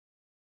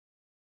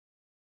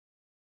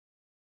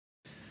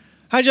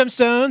Hi,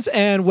 Gemstones,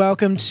 and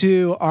welcome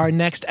to our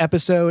next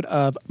episode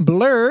of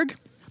Blurg.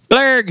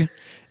 Blurg!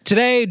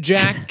 Today,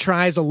 Jack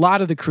tries a lot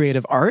of the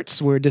creative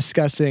arts. We're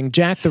discussing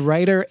Jack the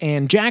Writer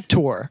and Jack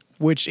Tour,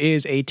 which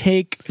is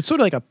it's sort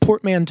of like a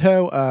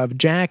portmanteau of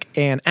Jack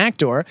and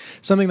Actor,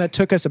 something that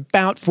took us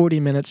about 40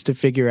 minutes to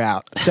figure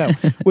out. So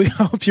we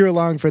hope you're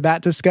along for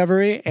that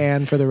discovery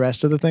and for the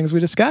rest of the things we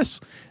discuss.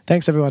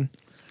 Thanks, everyone.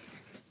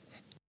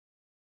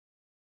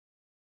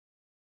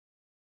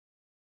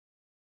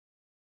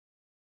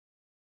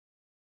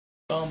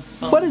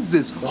 What is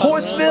this,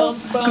 Horseville?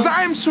 Because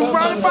I am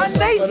surrounded by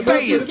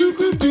naysayers.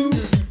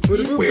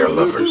 We are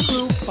lovers.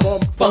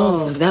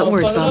 Oh, that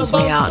word bums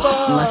me out,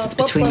 unless it's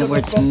between the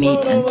words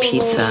meat and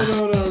pizza.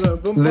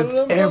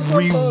 Live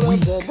every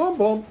week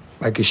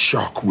like a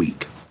Shark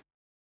Week.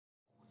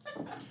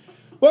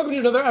 Welcome to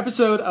another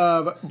episode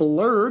of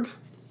Blurg.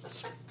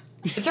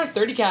 It's our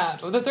 30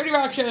 caps of the 30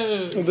 Rock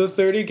Show. The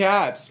 30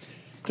 Caps.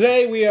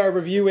 Today we are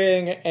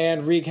reviewing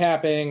and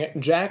recapping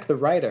Jack the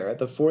Writer,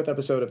 the 4th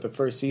episode of the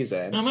first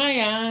season. Oh my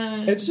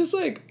god. It's just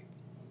like,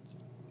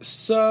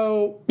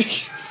 so...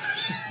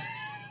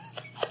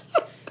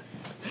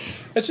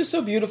 It's just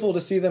so beautiful to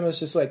see them as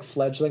just like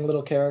fledgling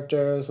little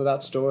characters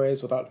without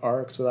stories, without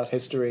arcs, without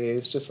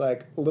histories, just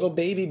like little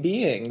baby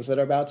beings that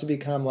are about to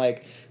become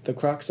like the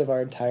crux of our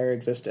entire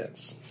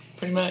existence.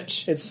 Pretty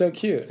much. It's so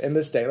cute in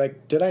this day.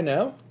 Like, did I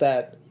know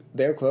that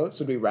their quotes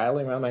would be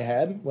rattling around my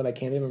head when I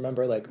can't even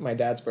remember like my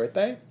dad's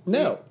birthday?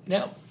 No.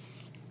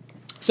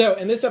 So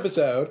in this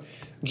episode,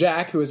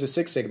 Jack, who is a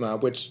Six Sigma,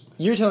 which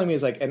you're telling me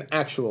is like an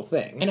actual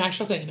thing. An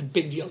actual thing and a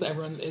big deal to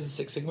everyone that is a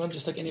Six Sigma,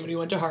 just like anybody who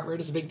went to Harvard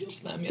is a big deal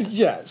to them, yes.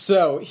 Yeah,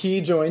 so he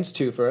joins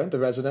Toofer, the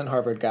resident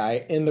Harvard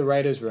guy, in the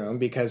writer's room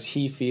because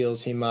he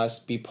feels he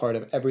must be part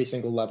of every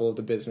single level of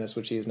the business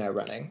which he is now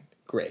running.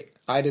 Great.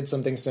 I did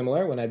something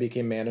similar when I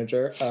became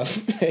manager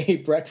of a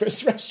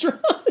breakfast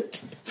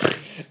restaurant.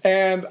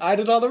 And I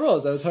did all the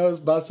roles. I was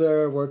host,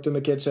 busser, worked in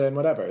the kitchen,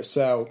 whatever.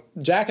 So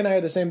Jack and I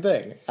are the same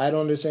thing. I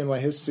don't understand why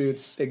his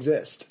suits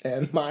exist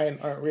and mine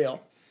aren't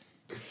real.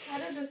 How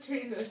did this turn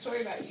into a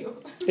story about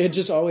you? It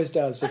just always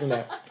does, doesn't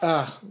it?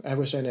 I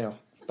wish I knew.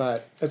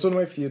 But it's one of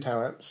my few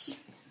talents.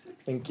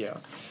 Thank you.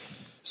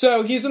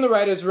 So he's in the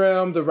writer's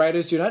room. The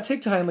writers do not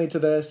take kindly to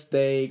this.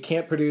 They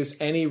can't produce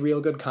any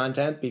real good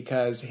content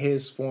because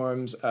his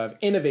forms of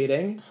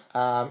innovating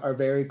are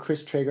very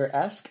Chris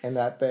Traeger-esque in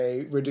that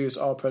they reduce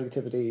all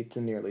productivity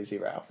to nearly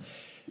zero.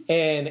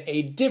 In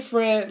a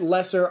different,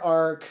 lesser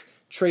arc,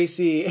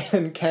 Tracy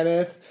and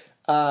Kenneth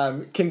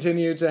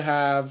continue to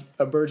have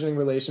a burgeoning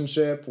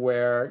relationship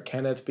where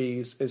Kenneth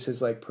is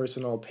his like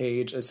personal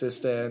page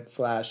assistant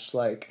 /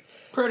 like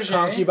Protege.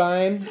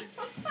 concubine.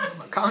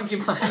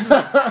 Concubine.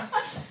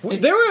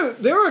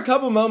 There were a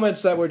couple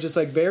moments that were just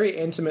like very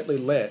intimately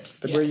lit,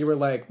 where Yes. you were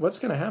like, "What's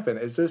going to happen?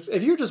 Is this?"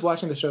 If you're just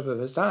watching the show for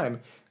the first time,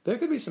 there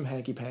could be some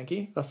hanky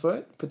panky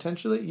afoot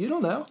potentially. You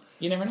don't know.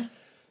 You never know.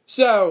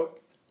 So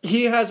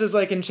he has his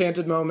like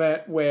enchanted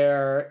moment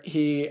where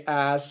he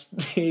asks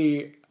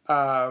the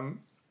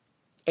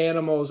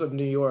animals of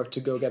New York to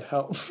go get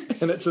help,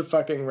 and it's a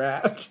fucking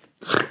rat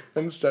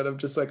instead of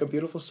just like a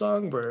beautiful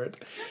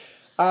songbird.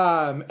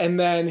 And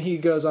then he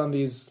goes on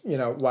these,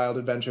 wild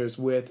adventures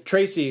with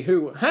Tracy,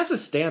 who has a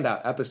standout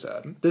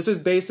episode. This is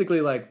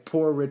basically like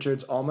Poor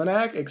Richard's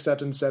Almanac,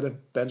 except instead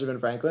of Benjamin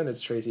Franklin,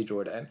 it's Tracy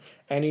Jordan.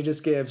 And he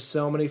just gives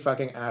so many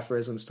fucking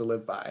aphorisms to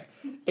live by.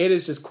 It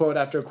is just quote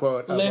after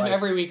quote. Live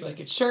every week like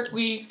it's Shirt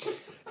Week.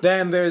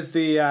 Then there's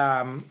the,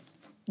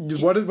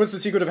 what's the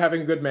secret of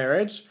having a good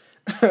marriage?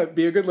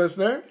 Be a good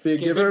listener, be a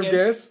giver of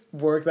gifts,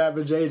 work that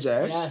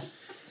vajayjay.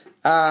 Yes.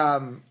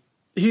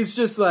 He's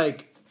just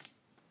like,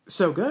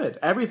 so good.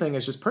 Everything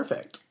is just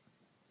perfect.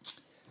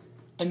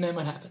 And then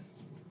what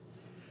happens?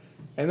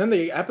 And then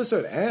the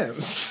episode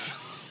ends.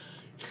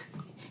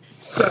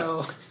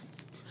 So,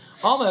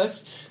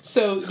 almost.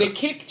 So, they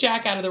kick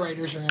Jack out of the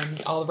writer's room.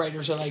 All the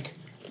writers are like,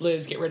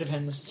 Liz, get rid of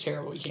him. This is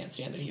terrible. We can't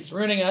stand it. He's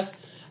ruining us.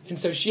 And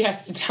so she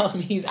has to tell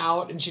him he's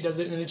out, and she does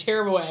it in a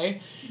terrible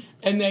way.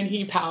 And then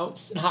he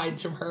pouts and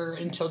hides from her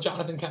until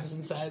Jonathan comes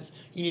and says,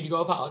 you need to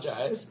go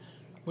apologize.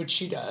 Which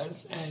she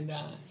does, and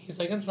he's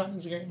like, "It's fine,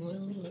 it's great."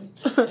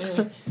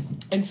 Anyway,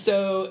 and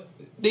so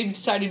they've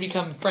decided to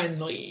become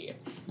friendly,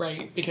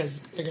 right? Because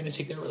they're going to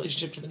take their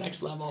relationship to the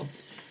next level.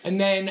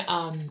 And then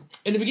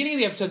in the beginning of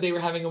the episode, they were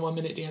having a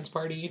 1-minute dance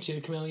party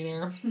to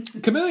Chameleonaire.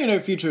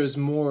 Chameleonaire features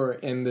more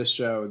in this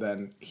show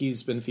than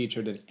he's been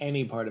featured in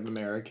any part of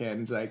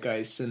American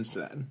zeitgeist since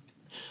then.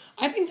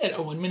 I think that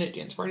a 1-minute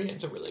dance party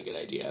is a really good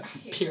idea.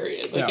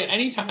 Period. Like at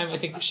any time, I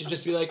think we should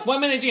just be like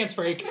 1-minute dance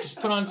break.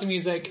 Just put on some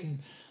music and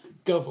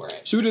go for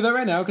it. Should we do that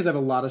right now? Because I have a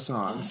lot of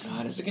songs. Oh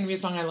God, is it going to be a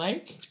song I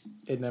like?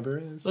 It never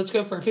is. Let's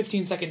go for a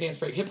 15-second dance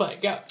break. Hit play.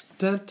 Go.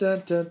 Dun,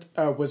 dun, dun.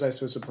 Oh, was I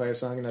supposed to play a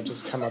song and not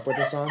just come up with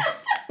a song?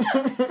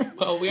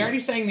 Well, we already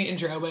sang the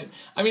intro, but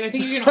I mean, I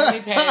think you can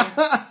only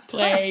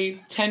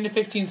play 10 to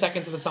 15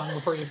 seconds of a song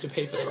before you have to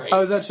pay for the rights.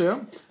 Oh, is that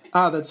true?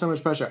 Oh, that's so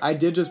much pressure. I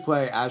did just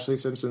play Ashley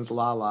Simpson's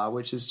La La,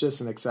 which is just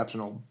an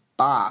exceptional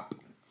bop.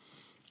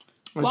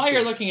 While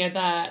you're looking at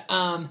that,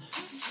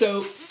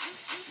 so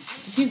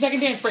 15-second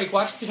dance break.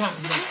 Watch the time.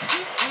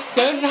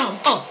 Go to home.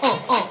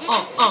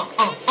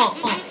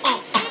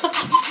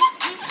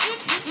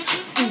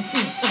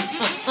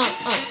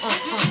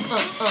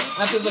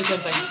 That feels like 10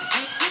 seconds.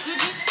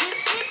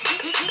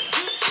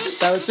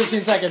 That was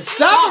 15 seconds.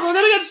 Stop it! We're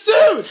gonna get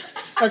sued!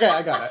 Okay,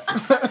 I got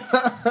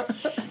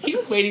it. He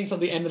was waiting till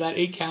the end of that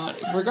 8 count,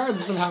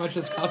 regardless of how much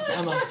this costs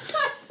Emma.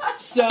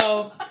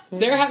 So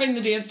they're having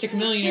the dance to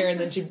Chameleonaire, and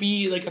then to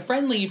be like a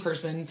friendly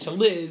person to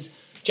Liz,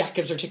 Jack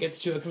gives her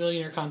tickets to a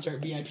Chameleonaire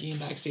concert, VIP and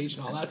backstage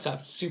and all that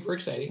stuff. Super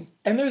exciting.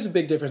 And there's a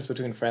big difference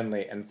between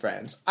friendly and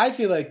friends. I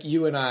feel like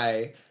you and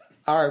I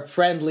are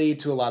friendly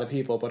to a lot of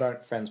people, but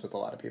aren't friends with a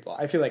lot of people.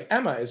 I feel like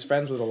Emma is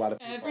friends with a lot of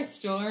people. Every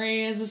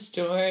story is a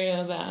story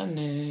about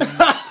Nick.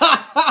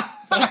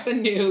 That's a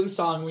new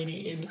song we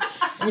need.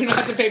 We don't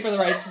have to pay for the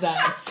rights to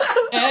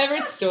that. Every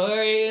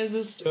story is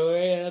a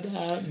story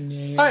about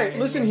Nick. All right,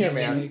 listen here,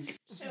 man.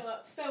 Show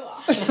up so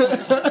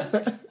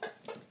often.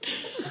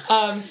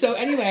 So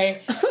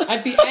anyway,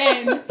 at the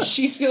end,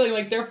 she's feeling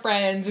like they're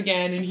friends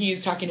again, and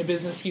he's talking to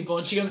business people,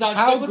 and she goes out, she's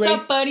How like, what's great-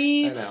 up,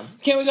 buddy? I know.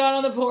 Can't we go out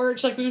on the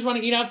porch? Like, we just want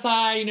to eat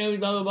outside, you know,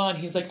 blah, blah, blah. And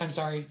he's like, I'm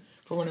sorry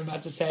for what I'm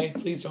about to say.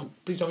 Please don't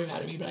be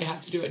mad at me, but I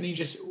have to do it. And he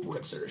just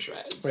rips her to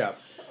shreds. Yeah.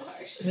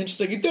 And then she's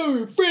like, I thought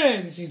we were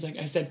friends. He's like,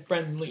 I said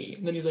friendly.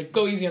 And then he's like,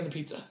 go easy on the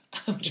pizza,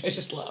 which I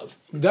just love.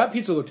 That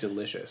pizza looked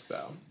delicious,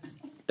 though.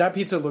 That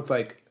pizza looked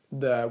like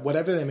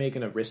whatever they make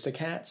in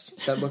Aristocats.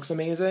 That looks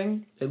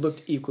amazing. It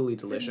looked equally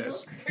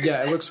delicious.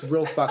 Yeah, it looks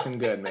real fucking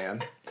good,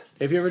 man.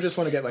 If you ever just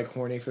want to get like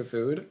horny for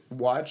food,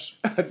 watch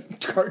a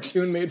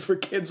cartoon made for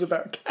kids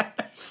about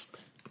cats.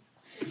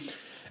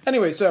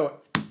 Anyway, so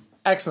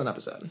excellent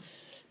episode.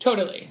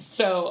 Totally.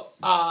 So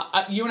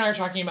you and I are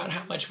talking about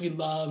how much we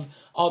love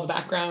all the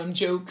background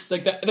jokes.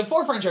 Like the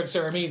forefront jokes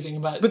are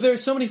amazing, but But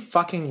there's so many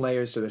fucking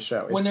layers to the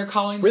show. when It's they're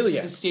calling them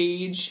brilliant. to the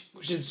stage,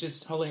 which is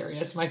just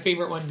hilarious. My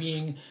favorite one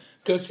being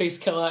Ghostface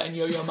Killa and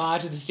Yo-Yo Ma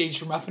to the stage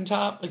for Muffin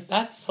Top. Like,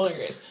 that's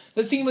hilarious.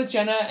 The scene with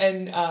Jenna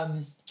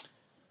and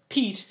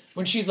Pete,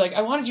 when she's like,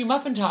 I wanted you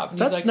Muffin Top. And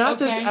he's That's like, not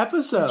this okay.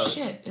 episode.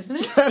 Shit, isn't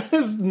it? That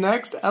is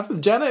next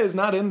episode. Jenna is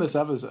not in this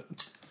episode.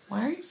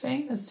 Why are you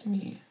saying this to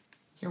me?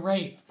 You're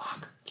right.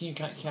 Fuck. Can you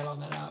cut all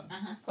that out?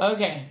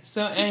 Okay,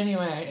 so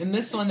anyway, in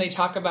this one they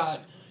talk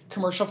about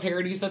commercial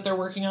parodies that they're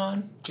working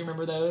on. Do you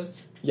remember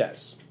those?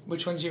 Yes.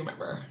 Which ones do you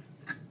remember?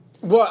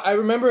 Well, I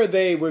remember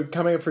they were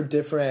coming up for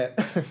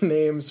different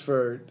names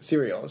for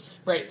cereals.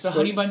 Right, so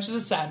Honey Bunches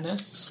of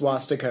Sadness,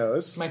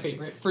 Swastikos. my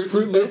favorite. Fruit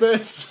Fruit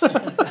Loops,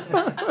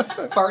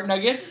 Loops. Fart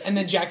Nuggets, and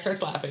then Jack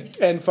starts laughing.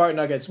 And fart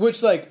nuggets,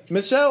 which, like,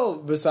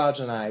 Michelle Visage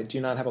and I do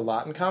not have a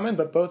lot in common,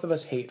 but both of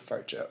us hate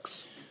fart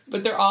jokes.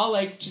 But they're all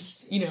like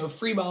just, you know,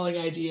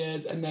 freeballing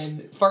ideas, and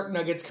then Fart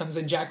Nuggets comes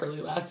and Jack really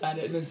laughs at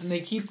it, and then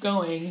they keep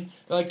going.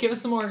 They're like, give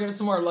us some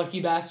more, lucky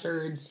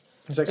bastards.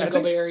 He's like, I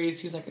think- Dingleberries.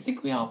 He's like, I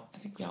think we all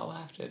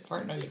laughed at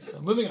Fart Nuggets. So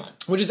moving on.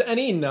 Which is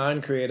any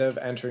non-creative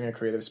entering a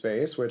creative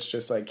space, which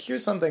just, like,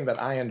 here's something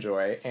that I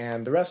enjoy,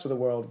 and the rest of the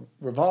world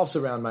revolves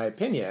around my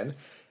opinion,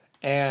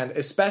 and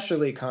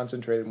especially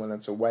concentrated when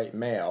it's a white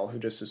male who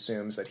just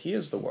assumes that he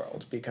is the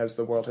world, because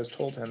the world has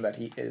told him that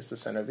he is the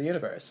center of the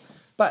universe.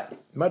 But,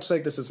 much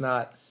like this is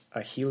not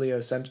a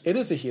heliocentric... It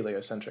is a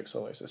heliocentric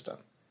solar system.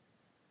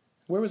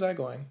 Where was I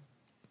going?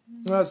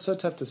 Well, it's so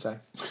tough to say.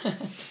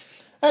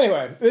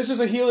 Anyway, this is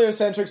a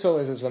heliocentric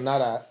solar system,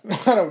 not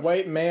a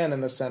white man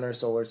in the center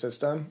solar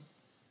system.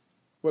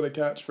 What a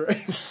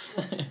catchphrase.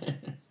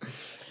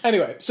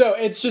 Anyway, so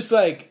it's just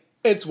like,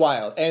 it's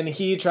wild. And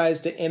he tries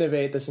to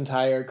innovate this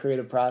entire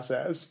creative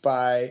process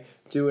by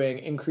doing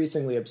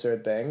increasingly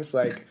absurd things.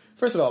 Like,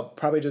 first of all,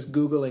 probably just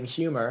Googling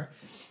humor.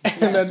 And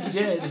Yes, then he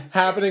did.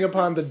 happening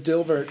upon the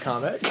Dilbert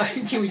comic.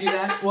 Can we do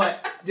that?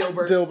 What?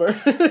 Dilbert.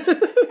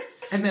 Dilbert.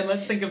 And then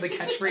let's think of the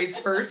catchphrase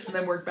first and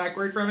then work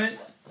backward from it.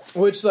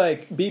 Which,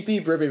 like, beep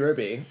beep ribby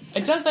ribby.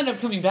 It does end up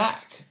coming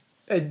back.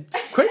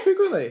 Quite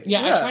frequently.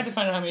 Yeah, I tried to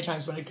find out how many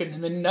times, but I couldn't.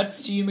 And then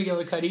nuts to you,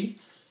 McGillicuddy.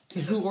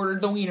 And who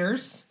ordered the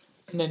wieners?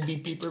 And then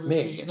beep beep ribby ribby.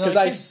 Me. And they're Because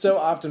like, I so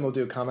often will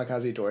do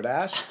Kamikaze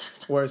DoorDash,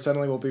 where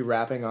suddenly we'll be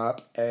wrapping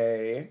up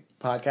a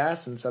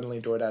podcast, and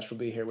suddenly DoorDash will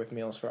be here with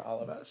meals for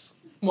all of us.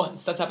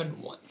 Once. That's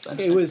happened once.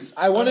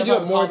 I want to do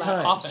it more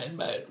times. Often,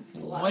 but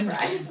one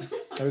time.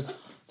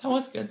 That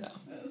was good, though.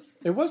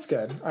 It was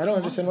good. I don't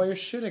understand why you're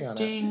shitting on it.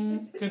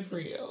 Ding. Good for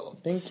you.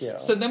 Thank you.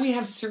 So then we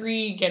have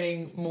Suri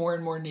getting more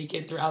and more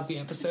naked throughout the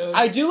episode.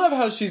 I do love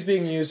how she's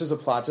being used as a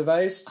plot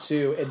device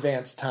to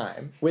advance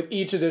time with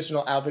each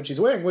additional outfit she's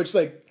wearing, which,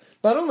 like,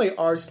 not only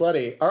are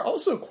slutty, are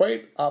also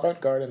quite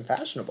avant-garde and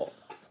fashionable.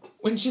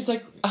 When she's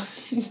like,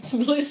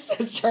 Liz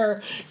says to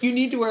her, you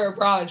need to wear a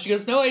bra. And she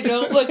goes, no, I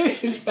don't. Look, I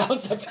just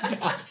bounce up and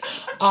down.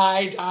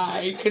 I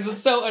die. Because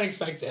it's so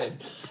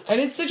unexpected.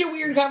 And it's such a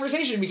weird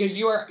conversation because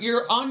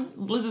you're on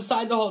Liz's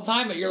side the whole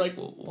time, but you're like,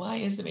 well, why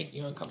is it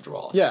making you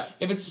uncomfortable? Yeah.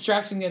 If it's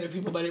distracting the other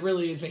people, but it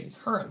really is making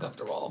her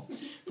uncomfortable.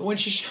 But when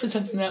she shows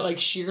up in that, like,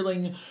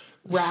 shearling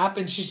wrap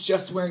and she's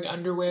just wearing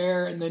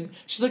underwear, and then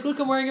she's like, look,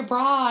 I'm wearing a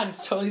bra, and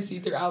it's totally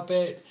see-through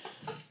outfit.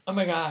 Oh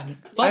my god.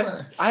 Love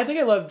her. I think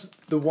I loved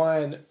the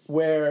one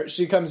where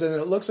she comes in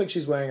and it looks like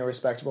she's wearing a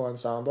respectable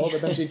ensemble, but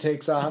then she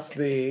takes off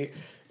the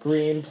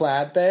green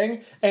plaid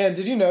thing. And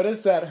did you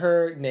notice that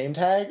her name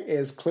tag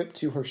is clipped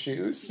to her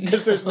shoes?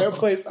 Because there's no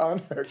place on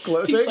her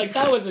clothing. He's like,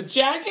 that was a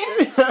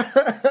jacket?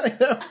 I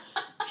know.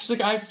 She's like,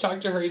 I have to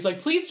talk to her. He's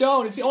like, please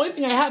don't. It's the only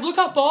thing I have. Look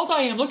how bald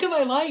I am. Look at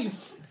my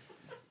life.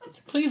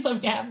 Please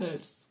let me have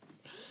this.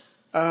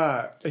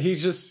 He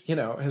just,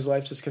 his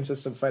life just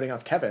consists of fighting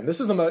off Kevin. This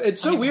is the most.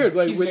 It's so weird.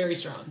 Like he's very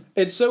strong.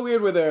 It's so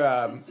weird where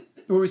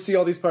where we see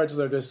all these parts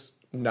that are just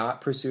not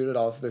pursued at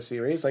all for the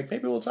series. Like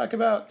maybe we'll talk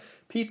about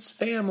Pete's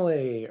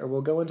family, or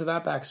we'll go into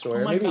that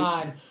backstory. Oh my maybe...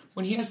 god,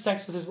 when he has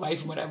sex with his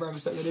wife in whatever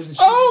episode it is. And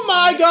oh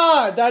my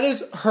god, that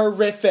is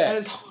horrific. That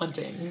is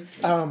haunting.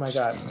 Oh my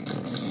god.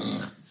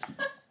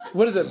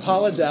 What is it?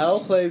 Paula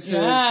Dell plays his.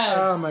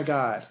 Oh my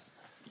god.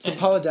 So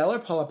Paula Dell or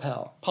Paula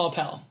Pell? Paula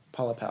Pell.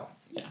 Paula Pell.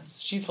 Yes,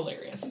 she's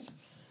hilarious.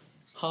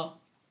 Paula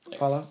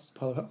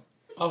Pell?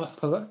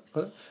 Paula.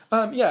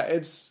 Yeah,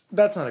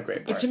 that's not a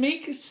great part. But to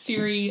make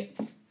Siri,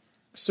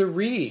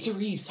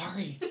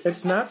 sorry.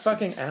 It's not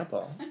fucking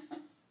Apple.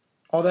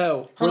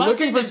 Although, Her we're last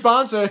looking name for is-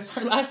 sponsors.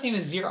 Her last name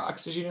is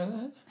Xerox. Did you know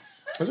that?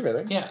 Is it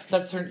really? Yeah,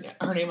 that's her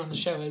name on the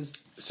show is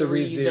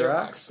Siri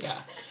Xerox. Yeah.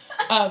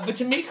 But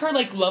to make her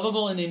like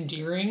lovable and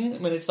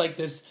endearing when it's like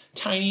this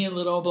tiny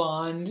little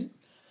blonde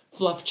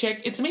fluff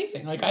chick, it's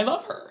amazing. Like I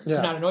love her. Yeah.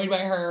 I'm not annoyed by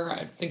her.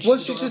 I think Well,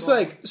 she's just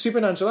like super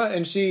nonchalant,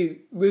 and she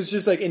was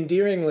just like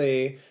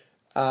endearingly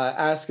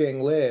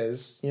asking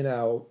Liz,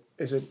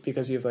 is it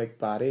because you have like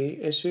body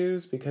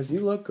issues? Because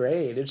you look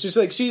great. It's just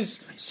like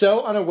she's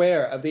so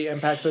unaware of the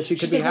impact that she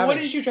could she's be like, having. well,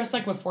 what did you dress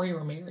like before you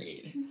were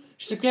married?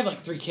 She's like, we have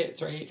like 3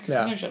 kids, right? Because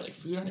sometimes you have like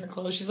food on your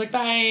clothes. She's like,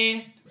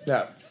 bye.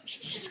 Yeah.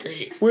 She's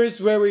great.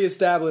 Whereas where we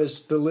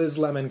established the Liz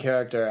Lemon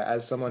character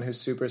as someone who's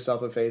super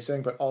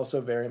self-effacing, but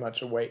also very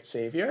much a white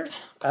savior,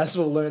 as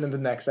we'll learn in the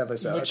next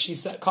episode. Which she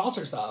calls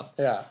herself.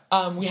 Yeah.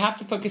 We have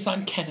to focus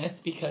on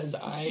Kenneth because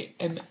I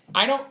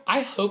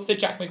hope that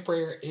Jack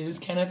McBrayer is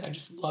Kenneth. I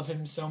just love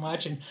him so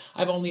much, and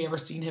I've only ever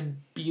seen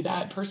him be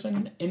that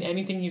person in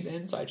anything he's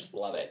in, so I just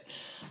love it.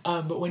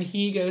 But when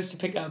he goes to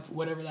pick up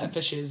whatever that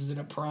fish is it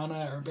a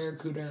piranha or a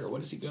barracuda or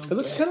what does he go? It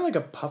looks kind of like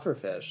a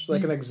pufferfish,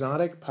 like an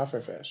exotic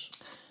pufferfish.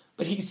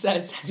 But he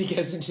says, as he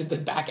goes into the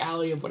back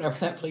alley of whatever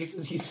that place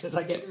is, he says,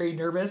 I get very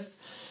nervous.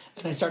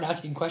 And I start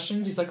asking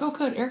questions. He's like, oh,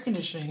 good, air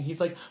conditioning.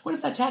 He's like, what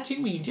does that tattoo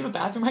mean? Do you have a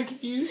bathroom I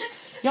could use?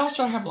 Y'all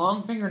sure have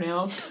long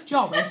fingernails. Do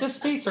y'all rent this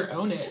space or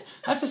own it?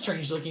 That's a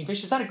strange looking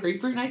fish. Is that a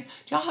grapefruit night?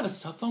 Do y'all have a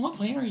cell phone? What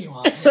plane are you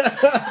on?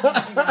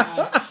 Oh my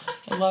God.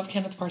 I love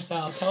Kenneth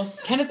Parcell.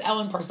 Kenneth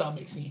Ellen Parcell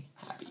makes me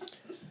happy.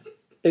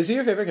 Is he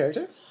your favorite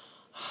character?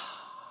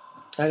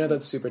 I know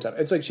that's super tough.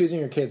 It's like choosing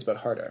your kids, but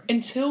harder.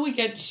 Until we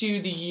get to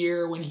the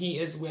year when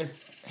he's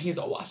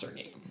a what's her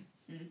name.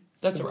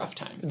 That's a rough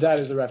time. That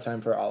is a rough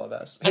time for all of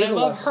us. And I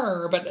love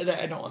her, but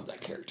I don't love that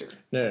character.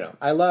 No.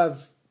 I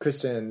love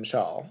Kristen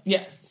Shaw.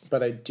 Yes.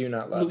 But I do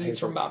not love Louise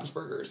Hazel. from Bob's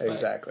Burgers.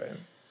 Exactly.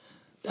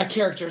 That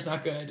character is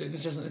not good, and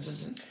it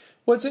doesn't.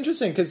 Well, it's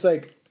interesting because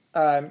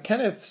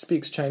Kenneth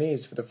speaks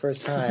Chinese for the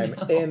first time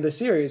in the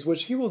series,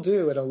 which he will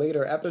do at a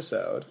later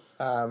episode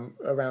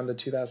around the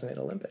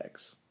 2008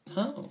 Olympics.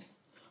 Oh.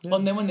 Well,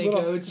 and then when they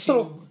go to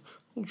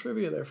little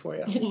trivia there for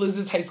you.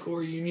 Liz's high school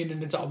reunion,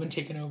 and it's all been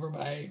taken over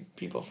by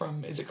people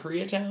from, is it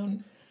Koreatown?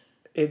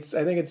 I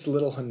think it's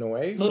Little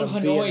Hanoi. Little from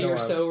Hanoi, Vietnam. you're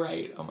so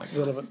right. Oh my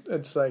God.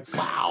 It's like...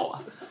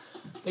 Wow.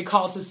 They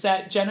call to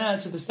set,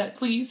 Jenna to the set,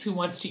 please, who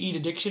wants to eat a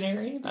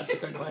dictionary. That's a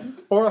good one.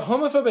 Or a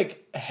homophobic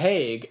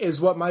Hague is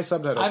what my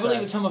subtitle says. I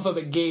believe it's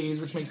homophobic gays,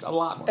 which makes a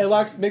lot more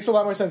sense. Makes a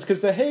lot more sense, because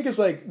the Hague is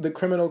like the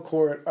criminal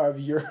court of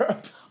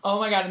Europe. Oh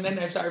my God, and then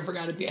I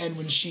forgot at the end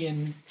when she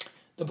and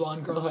the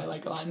blonde girl who I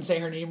like a lot and say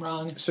her name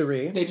wrong.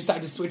 Suri. They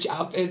decide to switch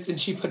outfits, and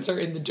she puts her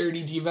in the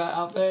Dirty Diva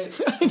outfit.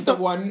 The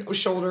one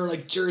shoulder,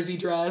 like, jersey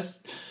dress.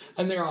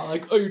 And they're all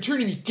like, oh, you're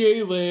turning me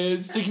gay,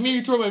 Liz. It's like, you made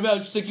me throw my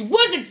mouth. She's like, it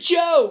was a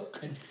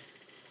joke.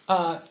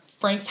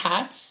 Frank's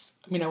hats.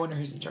 I mean, I wonder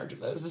who's in charge of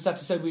those. This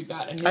episode, we've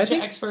got a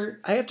ninja expert.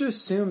 I have to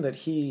assume that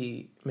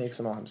he makes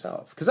them all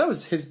himself. Because that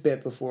was his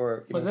bit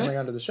before even coming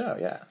onto the show.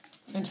 Yeah.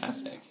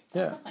 Fantastic.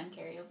 That's a fun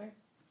carryover.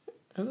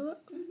 Well,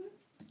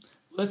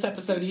 This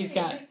episode, he's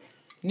got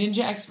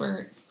ninja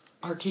expert,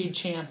 arcade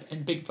champ,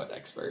 and Bigfoot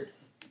expert.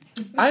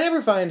 I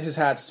never find his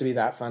hats to be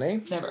that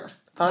funny. Never.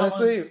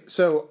 Honestly,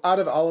 so out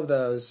of all of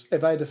those,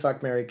 if I had to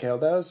fuck, marry, kill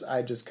those,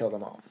 I'd just kill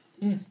them all.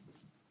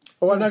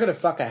 Oh, I'm not going to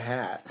fuck a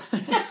hat.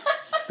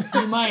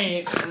 You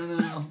might. I don't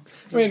know.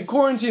 I mean,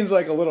 quarantine's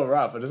like a little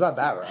rough, but it's not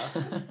that rough.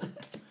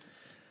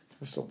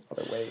 There's still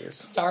other ways.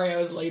 Sorry I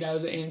was late. I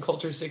was at Ann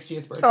Coulter's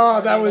 60th birthday.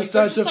 Oh, that was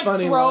they're such just a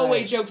funny throwaway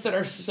line. jokes that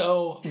are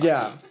so funny.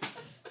 Yeah.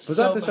 Was So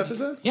that this funny.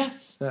 episode?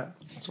 Yes. Yeah.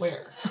 I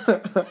swear.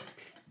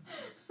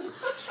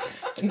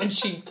 And then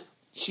she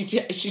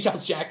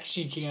tells Jack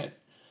he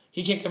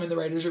can't come in the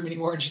writer's room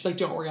anymore, and she's like,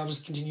 don't worry, I'll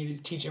just continue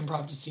to teach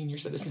improv to senior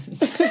citizens.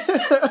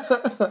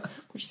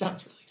 Which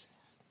sounds really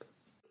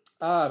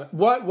sad.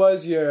 What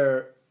was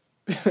your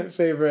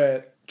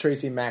favorite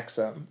Tracy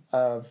maxim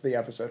of the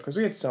episode, because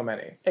we had so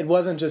many. It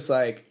wasn't just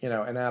like,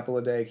 an apple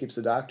a day keeps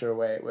the doctor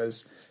away. It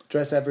was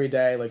dress every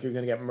day like you're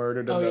going to get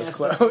murdered in those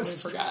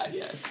clothes. I forgot,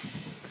 yes.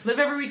 Live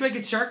every week like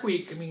it's Shark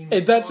Week. I mean,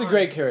 that's a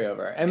great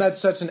carryover, and that's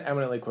such an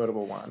eminently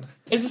quotable one.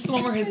 Is this the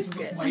one where his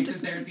wife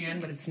is there at the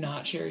end, but it's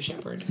not Sherry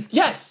Shepherd?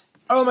 Yes!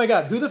 Oh my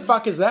god, who the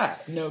fuck is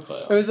that? No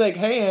clue. It was like,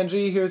 hey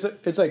Angie,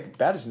 it's like,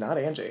 that is not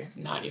Angie.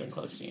 Not even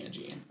close to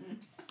Angie.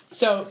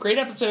 So, great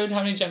episode.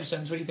 How many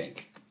gemstones? What do you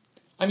think?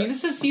 I mean,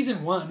 this is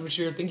season 1, which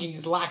you're thinking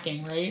is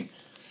lacking, right?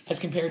 As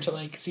compared to,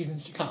 like,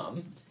 seasons to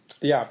come.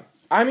 Yeah.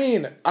 I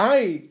mean,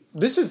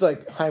 this is,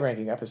 like,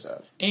 high-ranking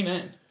episode.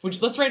 Amen.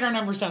 Let's write our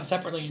numbers down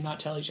separately and not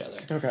tell each other.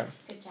 Okay.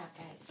 Good job,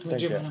 guys. I'm going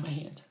to do one on my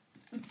hand.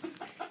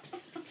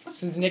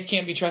 Since Nick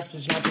can't be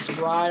trusted, so I'll just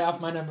write off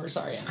my numbers.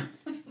 Sorry, Anna.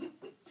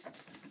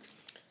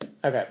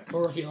 Okay.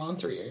 We'll reveal on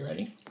 3. Are you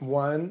ready?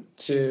 1,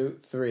 2,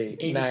 3.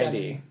 87.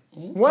 90.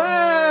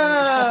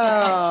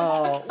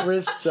 Wow!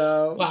 We're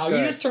so Wow, good.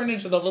 you just turned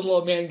into the little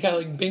old man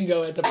calling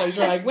bingo at the place.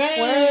 You're like,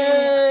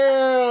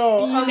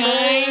 Wow! B9.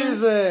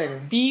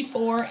 Amazing!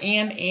 Before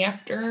and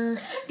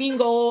after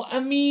bingo,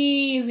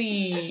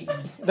 amazing.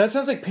 That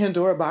sounds like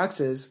Pandora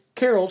Box's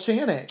Carol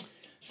Channing.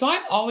 So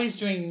I'm always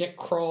doing Nick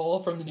Kroll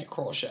from the Nick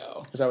Kroll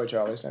Show. Is that what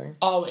you're always doing?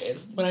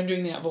 Always when I'm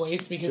doing that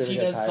voice because Do he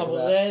you ever does get tired of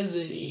that?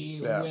 publicity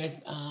Yeah. with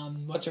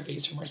what's her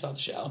face from Marcel the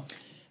Show.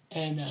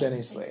 And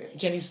Jenny Slate.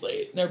 Jenny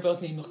Slate. They're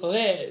both named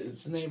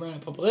Liz, and they run a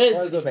publicity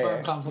Elizabeth.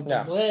 firm called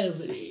Yeah.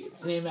 Publicity.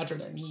 It's named after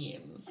their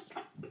names.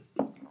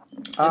 And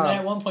Ah. then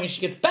at one point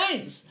she gets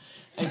bangs.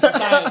 And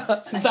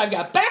since I've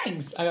got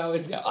bangs, I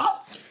always go,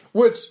 oh,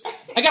 Which,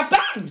 I got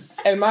bangs.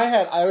 in my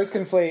head, I always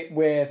conflate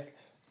with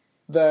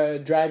the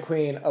drag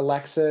queen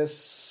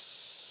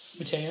Alexis...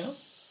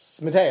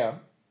 Mateo.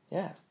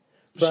 Yeah.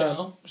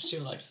 Michelle. She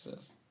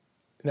Alexis.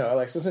 No,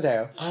 Alexis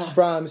Mateo. Ah.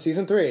 From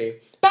season 3.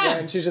 Bam!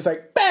 And she's just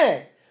like,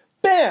 bang!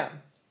 Bam!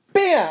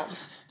 Bam!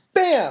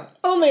 Bam!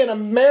 Only in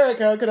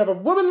America could have a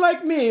woman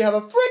like me have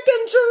a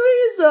frickin'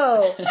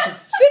 chorizo!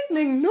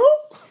 Sickening, no?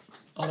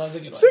 Oh, that was a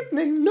good one.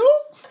 Sickening, no?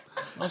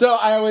 So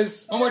I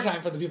always... One more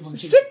time for the people in the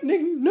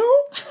Sickening, no?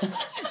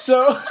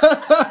 So...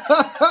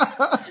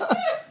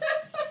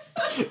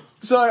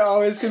 So I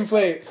always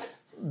conflate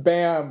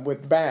bam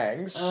with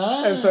bangs.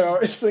 And so I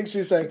always think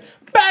she's saying,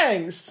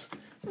 bangs!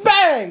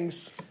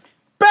 Bangs!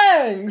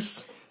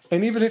 Bangs!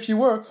 And even if you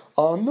were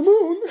on the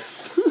moon...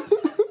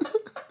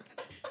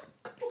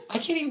 I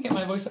can't even get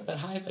my voice up that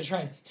high if I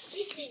tried.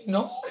 Sickening,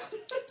 no?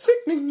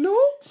 Sickening, no?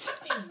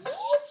 Sickening, no?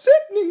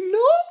 Sickening,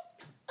 no?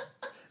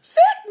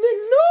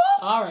 Sickening,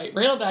 no? All right,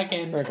 reel it back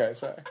in. Okay,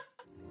 sorry.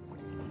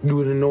 You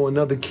want to know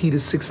another key to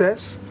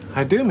success?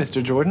 I do,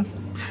 Mr. Jordan.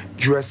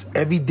 Dress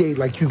every day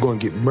like you're going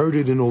to get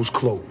murdered in those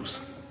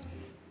clothes.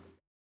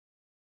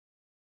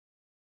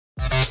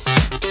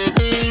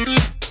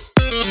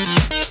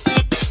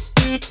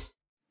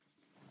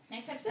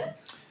 Next episode?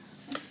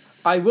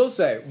 I will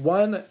say,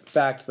 one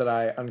fact that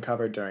I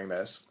uncovered during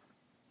this,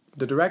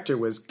 the director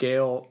was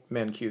Gail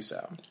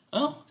Mancuso.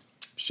 Oh,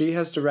 She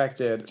has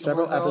directed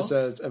several Girls?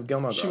 episodes of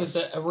Gilmore Girls. she was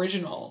the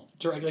original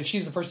director. Like,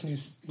 she's the person who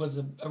was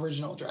the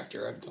original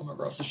director of Gilmore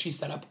Girls. So she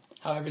set up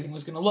how everything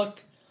was going to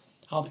look,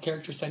 all the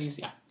character studies.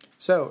 Yeah.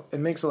 So it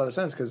makes a lot of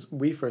sense because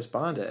we first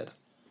bonded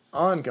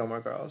on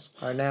Gilmore Girls.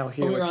 Are now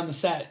here. When we with were on the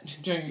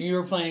set, you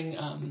were playing,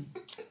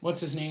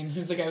 what's his name?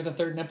 Who's the guy with the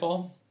third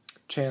nipple?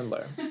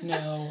 Chandler.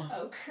 No.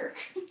 Oh, Kirk.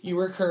 You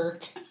were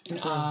Kirk, and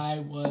I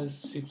was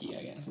Suki,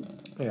 I guess.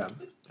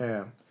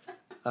 Yeah.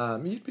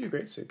 You'd be a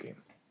great Suki.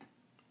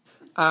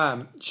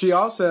 She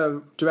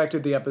also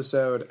directed the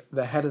episode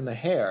 "The Head and the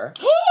Hair"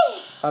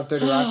 of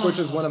 30 Rock, which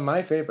is one of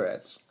my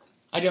favorites.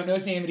 I don't know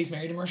his name, but he's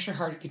married to Marsha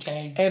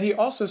Hargitay. And he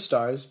also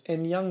stars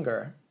in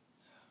Younger.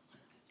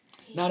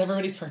 Not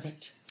everybody's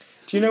perfect.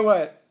 Do you know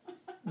what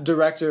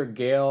director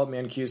Gail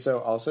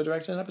Mancuso also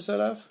directed an episode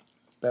of?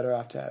 Better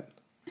Off Ted.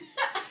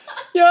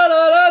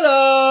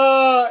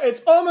 Ya-da-da-da!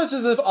 It's almost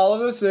as if all of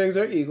those things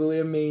are equally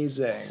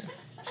amazing.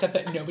 Except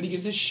that nobody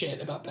gives a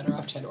shit about Better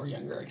Off Ted or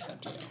Younger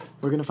except you.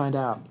 We're gonna find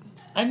out.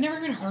 I've never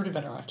even heard of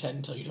Better Off Ted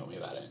until you told me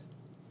about it.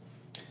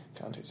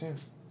 Gone too soon.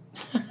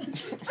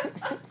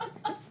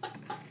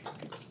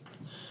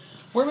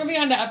 We're moving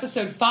on to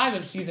episode 5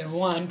 of season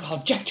 1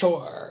 called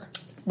Jector.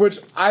 Which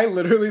I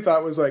literally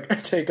thought was like a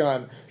take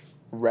on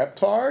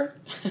Reptar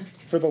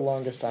for the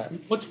longest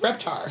time. What's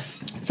Reptar?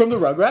 From the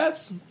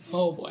Rugrats?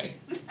 Oh boy.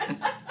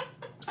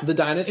 The Is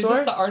dinosaur?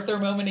 this the Arthur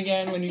moment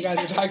again when you guys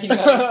are talking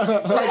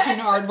about cartoon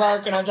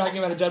aardvark and I'm talking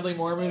about a Dudley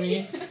Moore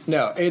movie?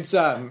 No, it's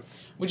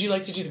Would you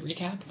like to do the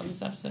recap of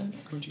this episode,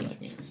 or would you like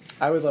me to read it?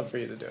 I would love for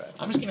you to do it.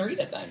 I'm just going to read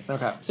it then.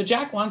 Okay. So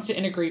Jack wants to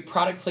integrate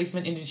product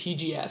placement into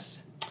TGS,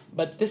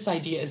 but this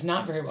idea is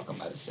not very welcome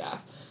by the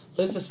staff.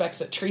 Liz suspects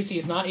that Tracy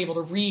is not able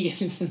to read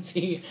since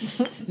he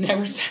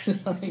never says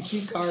it on the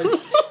cue card,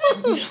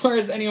 nor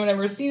has anyone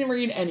ever seen him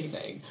read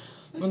anything.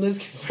 When Liz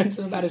confronts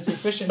him about his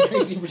suspicion,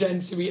 Tracy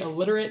pretends to be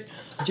illiterate.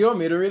 Do you want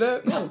me to read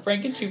it? No,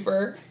 Frank and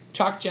Twofer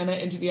talk Jenna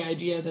into the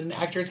idea that an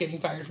actor is getting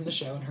fired from the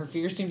show, and her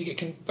fears seem to get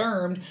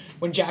confirmed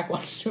when Jack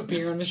wants to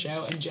appear on the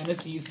show, and Jenna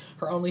sees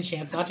her only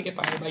chance not to get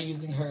fired by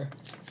using her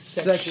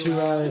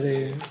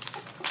sexuality.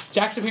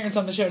 Jack's appearance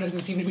on the show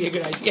doesn't seem to be a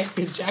good idea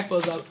because Jack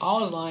blows up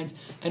all his lines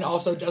and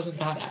also doesn't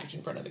know how to act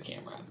in front of the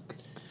camera.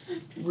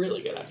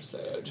 Really good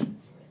episode.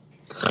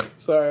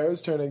 Sorry, I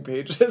was turning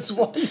pages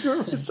while you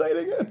were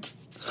reciting it.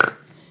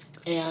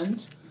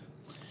 And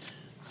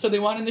so they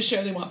want in the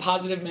show, they want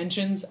positive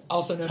mentions,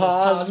 also known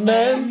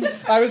Posmens. as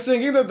Posmens. I was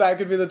thinking that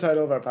could be the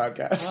title of our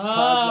podcast.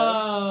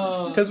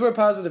 Oh. Because we're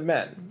positive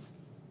men.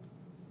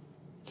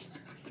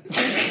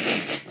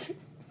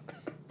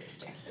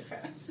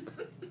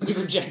 We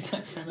reject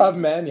that premise. Of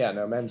men? Yeah,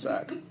 no, men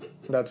suck.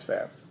 That's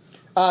fair.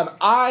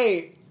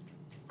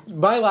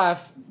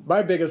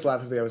 My biggest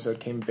laugh of the episode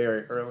came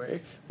very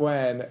early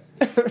when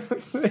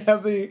they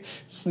have the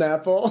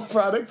Snapple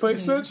product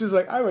placement. She's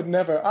like, I would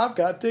never, I've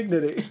got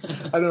dignity.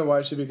 I don't know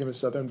why she became a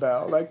Southern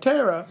belle, like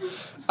Tara.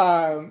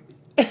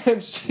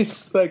 And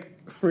she's like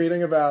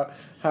reading about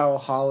how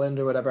Holland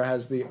or whatever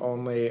has the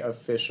only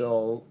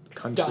official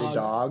country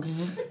dog.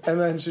 Mm-hmm. And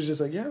then she's just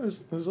like, yeah,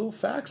 there's little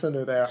facts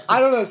under there. I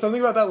don't know,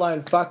 something about that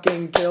line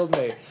fucking killed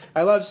me.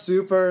 I love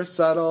super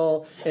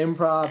subtle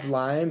improv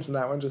lines, and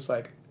that one just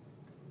like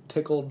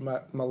tickled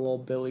my little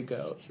billy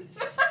goat.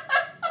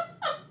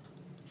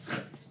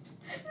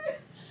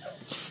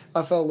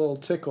 I felt a little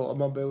tickle on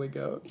my billy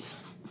goat.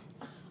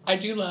 I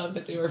do love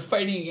that they were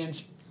fighting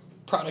against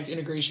product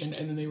integration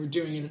and then they were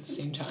doing it at the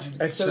same time.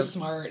 It's so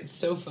smart. It's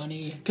so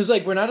funny. Because,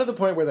 like, we're not at the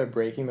point where they're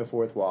breaking the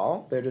fourth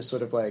wall. They're just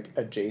sort of, like,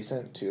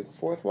 adjacent to the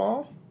fourth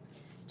wall.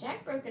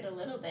 Jack broke it a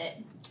little bit.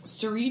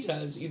 Suri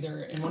does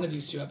either in one of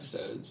these two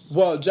episodes.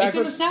 Well, Jack... It's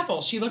in the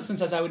Snapple. She looks and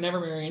says, I would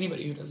never marry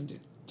anybody who doesn't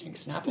drink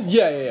Snapple.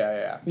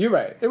 Yeah. You're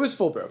right. It was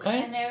full broke.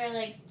 And they were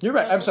like... You're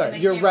right. I'm sorry.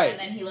 You're right.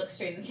 And then he looked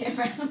straight in the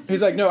camera.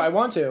 He's like, no, I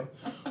want to.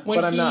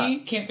 When I'm not. he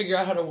can't figure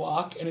out how to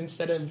walk, and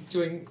instead of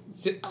doing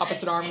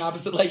opposite arm and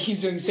opposite leg,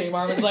 he's doing same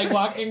arm as like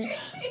walking.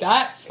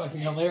 That's fucking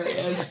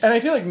hilarious. And I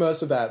feel like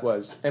most of that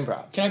was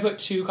improv. Can I put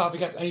 2 coffee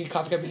cups? I need a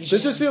coffee cup in each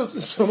This hand. just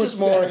feels so much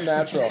more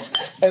natural.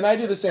 And I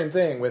do the same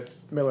thing with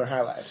Miller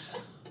High Lifes.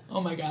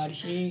 Oh my god,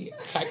 he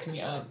cracked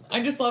me up.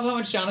 I just love how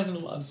much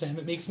Jonathan loves him.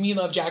 It makes me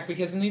love Jack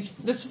because in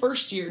this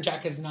first year,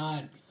 Jack is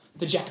not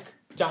the Jack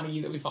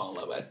Donaghy that we fall in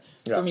love with.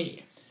 Yeah. For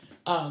me.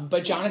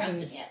 But Jonathan's...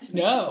 Trust him yet.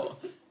 No.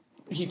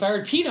 He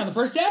fired Pete on the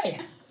first day.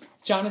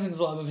 Jonathan's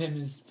love of him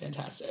is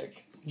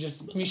fantastic.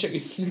 Just let me show you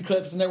the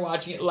clips, and they're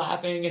watching it,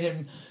 laughing at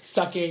him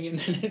sucking, and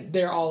then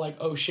they're all like,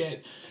 "Oh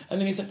shit!"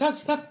 And then he's like,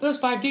 "Those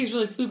 5 days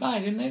really flew by,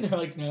 didn't they?" They're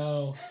like,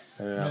 "No,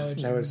 I don't know. no,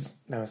 That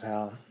was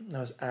hell. That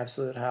was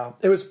absolute hell.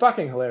 It was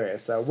fucking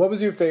hilarious, though. What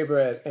was your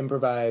favorite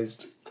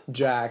improvised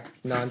Jack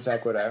non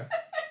sequitur?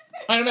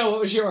 I don't know. What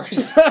was yours?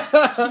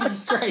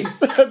 Jesus Christ!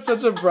 That's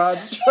such a broad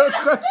stroke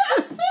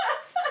question.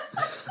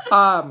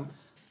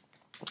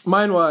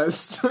 Mine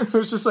was, it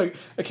was just like,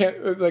 I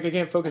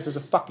can't focus. There's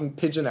a fucking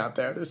pigeon out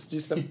there. There's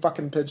just the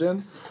fucking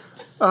pigeon.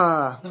 It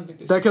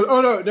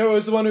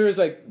was the one who was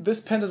like, this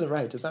pen doesn't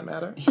write. Does that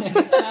matter?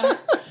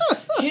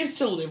 His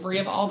delivery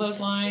of all those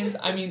lines,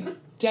 I mean,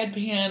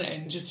 deadpan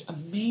and just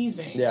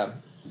amazing. Yeah.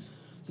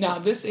 Now,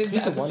 this is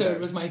He's the a wonder.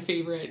 episode with my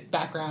favorite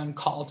background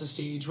call to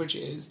stage, which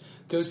is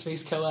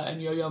Ghostface Killah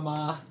and Yo-Yo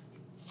Ma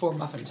for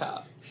Muffin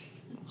Top.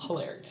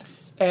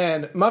 Hilarious.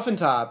 And Muffin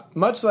Top,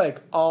 much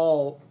like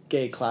all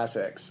gay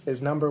classics,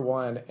 is number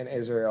 1 in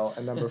Israel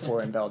and number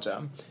 4 in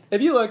Belgium.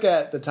 If you look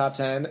at the top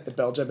 10 at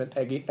Belgium at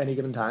any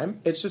given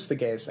time, it's just the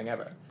gayest thing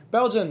ever.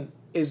 Belgium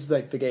is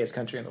like the gayest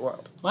country in the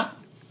world. Wow.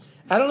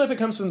 I don't know if it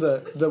comes from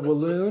the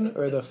Walloon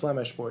or the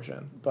Flemish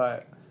portion,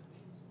 but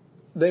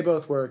they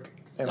both work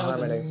in That was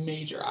harmony. a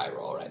major eye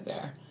roll right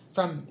there.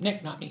 From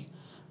Nick, not me.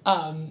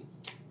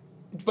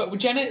 But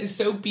Jenna is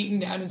so beaten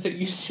down and so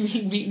used to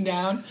being beaten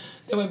down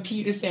that when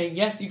Pete is saying,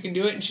 yes, you can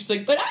do it, and she's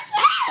like, but I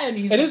said! And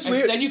he's It like, is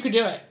weird. I said you could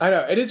do it. I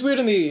know. It is weird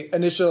in the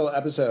initial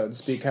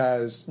episodes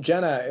because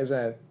Jenna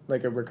isn't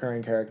like a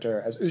recurring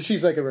character.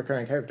 She's like a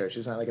recurring character.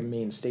 She's not like a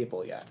main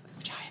staple yet.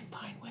 Which I am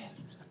fine with.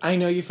 I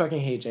know you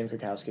fucking hate Jane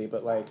Krakowski,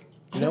 but like,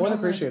 I no don't one know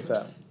her as a appreciates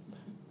that.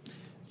 person.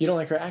 You don't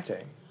like her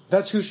acting.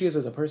 That's who she is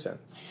as a person.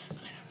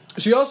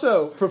 She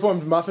also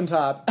performed Muffin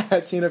Top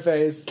at Tina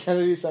Fey's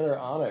Kennedy Center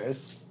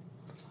Honors.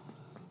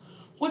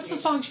 What's the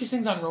song she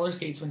sings on roller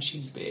skates when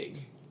she's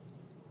big?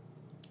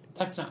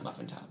 That's not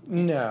Muffin Top.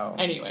 No.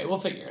 Anyway, we'll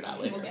figure it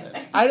out later. We'll get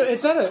there.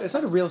 It's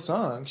not a real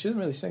song. She doesn't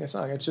really sing a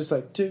song. It's just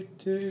like toot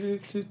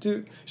toot toot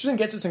toot. She doesn't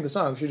get to sing the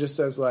song. She just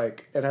says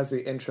like it has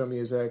the intro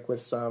music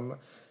with some,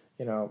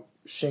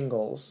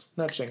 shingles.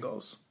 Not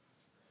shingles.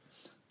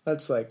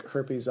 That's like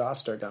herpes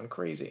zoster gone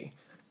crazy.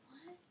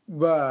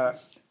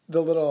 But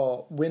the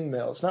little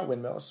windmills, not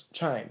windmills,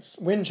 chimes.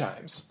 Wind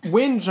chimes.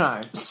 Wind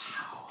chimes.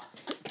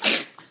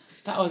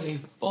 That was a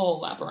full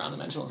lap around the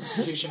mental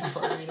institution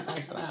before we made it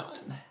back for that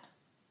one.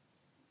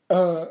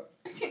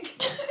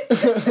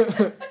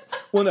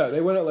 Well, no,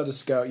 they wouldn't let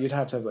us go. You'd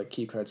have to have like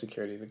key card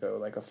security to go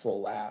like a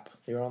full lap.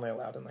 You were only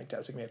allowed in like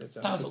designated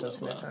zones That was at a little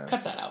designated low. times.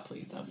 Cut that out,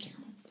 please. That was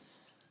terrible.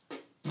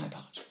 My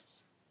apologies.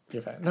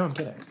 You're fine. No, I'm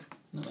kidding.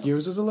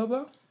 Yours was a low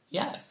blow?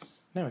 Yes.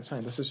 No, it's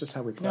fine. This is just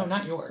how we play. No,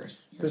 not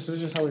yours. This is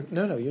just how we...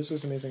 No, yours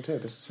was amazing too.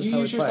 This is just You how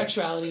we use your play.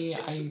 sexuality,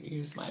 I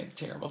use my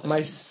terrible thing.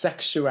 My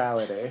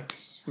sexuality.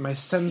 My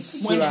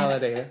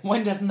sensuality.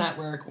 When doesn't that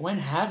work? When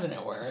hasn't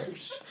it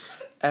worked?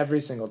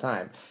 Every single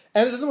time.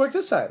 And it doesn't work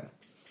this time.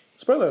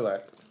 Spoiler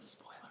alert.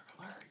 Spoiler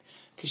alert.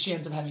 Because she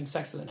ends up having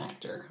sex with an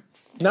actor.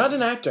 Not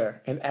an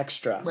actor, an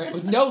extra. Right,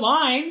 with no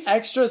lines.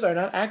 Extras are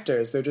not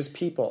actors, they're just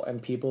people,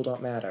 and people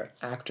don't matter.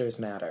 Actors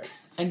matter.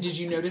 And did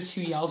you notice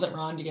who yells at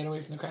Ron to get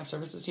away from the craft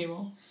services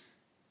table?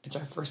 It's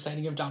our first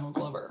sighting of Donald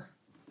Glover.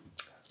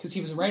 Because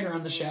he was a writer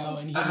on the show,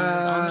 and he was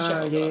on the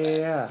show a little bit.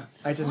 Yeah.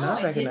 I did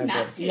not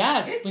recognize it.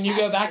 Yes, when you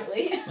go back,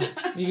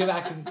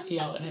 and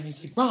yell at him,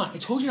 he's like, Ron, I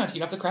told you not to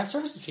eat off the craft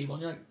services table.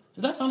 And you're like,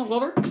 is that Donald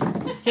Glover?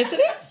 Yes,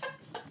 it is.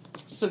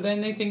 So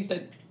then they think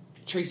that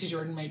Tracy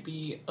Jordan might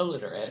be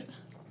illiterate.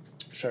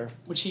 Sure.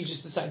 Which he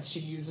just decides to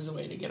use as a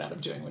way to get out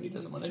of doing what he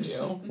doesn't want to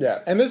do.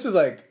 Yeah, and this is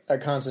like a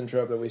constant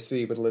trope that we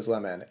see with Liz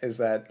Lemon, is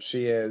that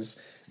she is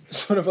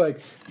sort of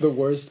like the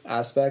worst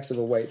aspects of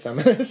a white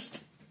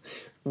feminist,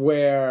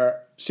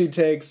 where she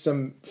takes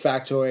some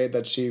factoid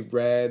that she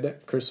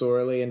read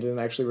cursorily and didn't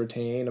actually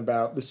retain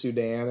about the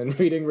Sudan and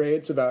reading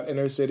rates about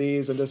inner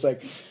cities, and just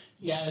like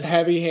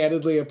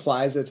heavy-handedly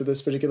applies it to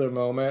this particular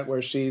moment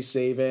where she's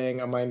saving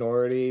a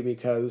minority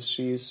because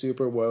she's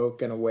super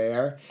woke and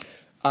aware.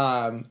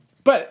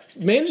 But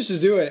manages to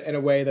do it in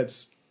a way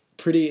that's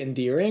pretty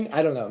endearing.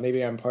 I don't know.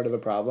 Maybe I'm part of the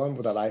problem,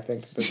 but I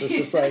think this is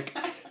just like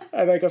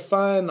a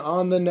fun,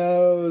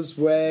 on-the-nose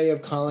way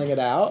of calling it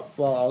out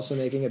while also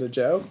making it a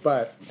joke.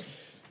 But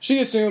she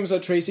assumes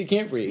that Tracy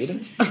can't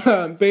read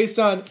based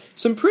on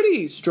some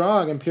pretty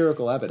strong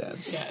empirical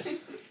evidence. Yes.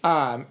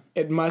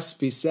 It must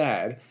be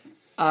said.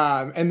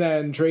 And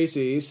then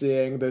Tracy,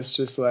 seeing this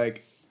just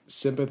like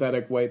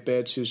sympathetic white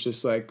bitch who's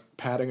just like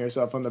patting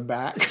herself on the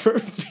back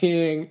for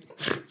being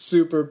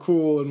super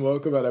cool and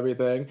woke about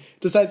everything,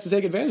 decides to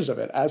take advantage of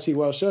it, as he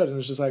well should, and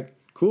it's just like,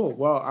 cool,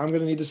 well, I'm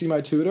gonna need to see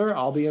my tutor,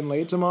 I'll be in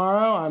late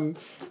tomorrow,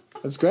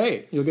 that's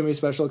great, you'll give me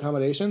special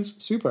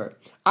accommodations, super.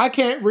 I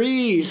can't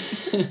read.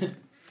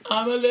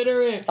 I'm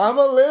illiterate.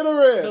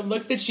 The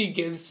look that she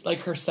gives like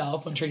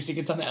herself when Tracy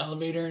gets on the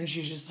elevator and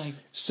she's just like,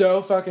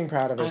 so fucking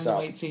proud of I'm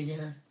herself. the white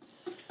savior.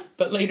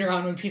 But later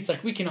on when Pete's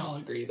like, we can all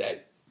agree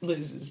that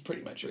Liz is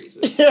pretty much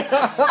racist.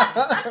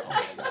 Oh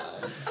my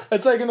god.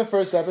 It's like in the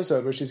first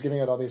episode where she's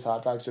giving out all these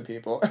hot dogs to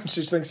people and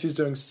she thinks she's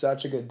doing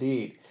such a good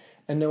deed.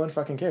 And no one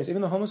fucking cares.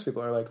 Even the homeless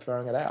people are like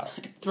throwing it out.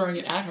 Throwing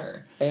it at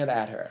her. And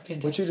at her.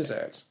 Fantastic. Which she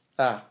deserves.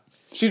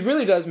 She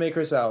really does make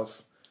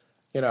herself,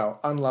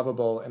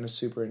 unlovable in a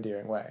super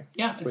endearing way.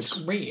 Yeah, it's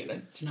great.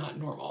 It's not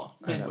normal.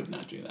 Men would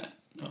not do that.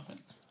 No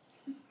offense.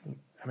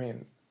 I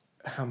mean,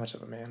 how much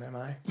of a man am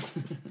I?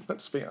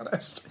 Let's be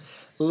honest.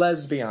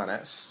 Let's be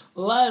honest.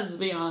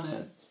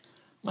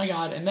 My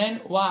god. And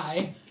then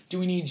why do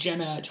we need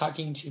Jenna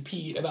talking to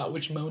Pete about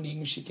which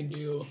moaning she can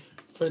do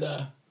for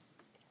the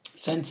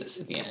census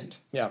at the end?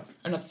 Yeah.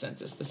 Or not the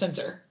census, the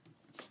censor.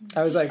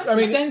 I was like, I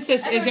mean...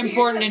 Census is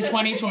important in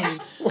 2020.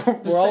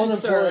 We're all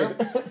unemployed.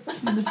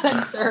 The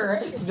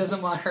censor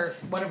doesn't want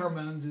one of her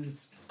moans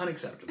is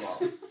unacceptable.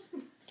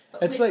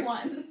 It's Which like...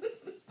 one?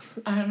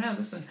 I don't know,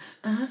 this one.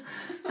 Oh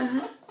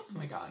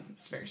my god,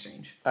 it's very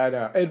strange. I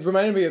know. It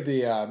reminded me of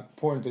the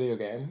porn video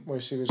game where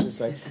she was just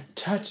like,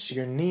 touch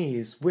your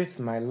knees with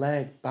my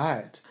leg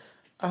bite.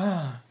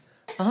 And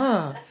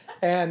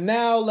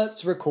now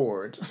let's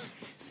record.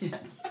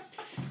 Yes.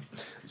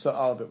 So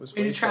all of it was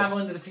We need to wasteful. travel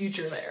into the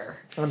future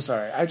there. I'm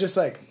sorry. I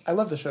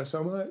love the show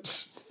so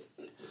much.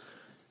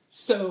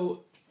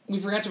 So, we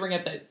forgot to bring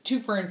up that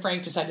Toofer and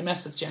Frank decide to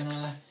mess with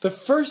Jenna. The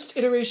first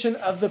iteration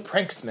of the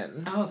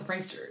Pranksmen. Oh, the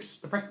pranksters.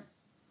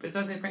 Is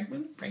that the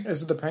prankmen?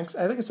 Is it the Pranks?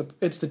 I think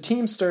it's the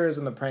Teamsters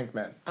and the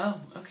Prankmen. Oh,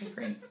 okay,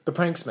 great. The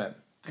Pranksmen.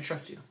 I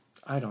trust you.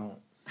 I don't.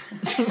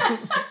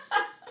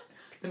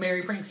 The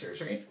Merry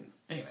Pranksters, right?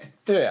 Anyway.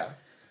 Yeah.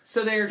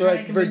 So they're trying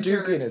to convince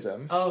her...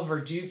 Verdugianism. Oh,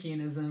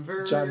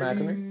 Verdugianism. John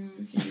McEnroe.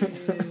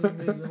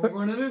 We're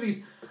going to movies.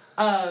 What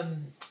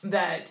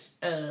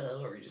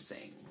were we just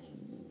saying?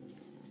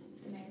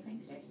 The Merry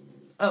Pranksters?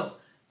 Oh,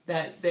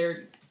 that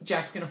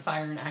Jack's going to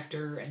fire an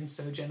actor, and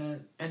so Jenna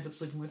ends up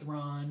sleeping with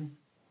Ron,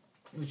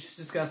 which is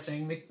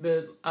disgusting.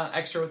 The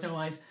extra with no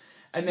lines.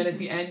 And then at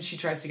the end, she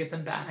tries to get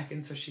them back,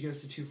 and so she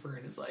goes to Toofer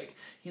and is like,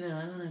 I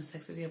want to have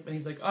sex with you. And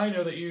he's like, I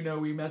know that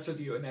we messed with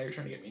you, and now you're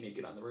trying to get me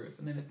naked on the roof.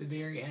 And then at the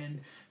very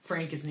end,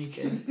 Frank is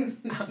naked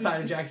outside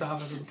of Jack's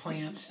office with a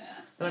plant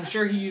that I'm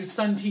sure he used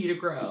Sun Tea to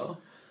grow.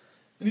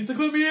 And he's like,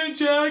 let me in,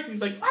 Jack. And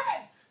he's like,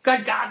 lemon.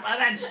 Good God,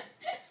 lemon.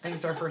 I think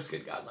it's our first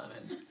Good God,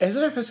 lemon. Is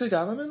it our first Good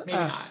God, lemon? Maybe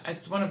not.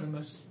 It's one of the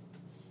most...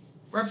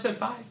 We're episode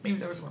 5. Maybe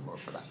there was one more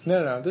for that.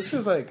 No. This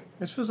feels like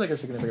a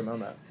significant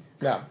moment.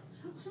 No.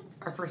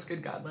 Our first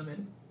Good God,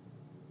 lemon.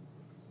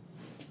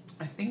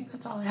 I think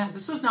that's all I had.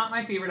 This was not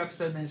my favorite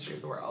episode in the history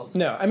of the world.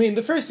 No, I mean,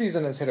 the first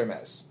season is hit or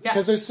miss. Yeah.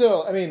 Because there's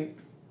still,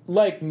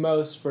 like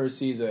most first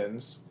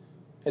seasons,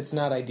 it's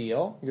not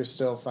ideal. You're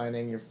still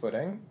finding your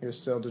footing. You're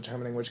still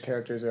determining which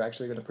characters you're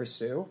actually going to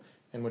pursue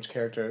and which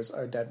characters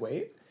are dead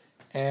weight.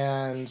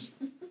 And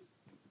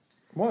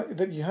well,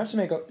 you have to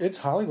make it's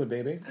Hollywood,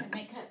 baby. Gotta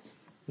make cuts.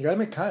 You gotta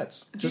make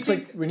cuts. Just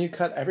like when you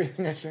cut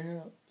everything I say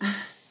out.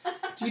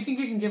 Do you think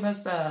you can give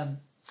us the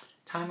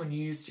time when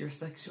you used your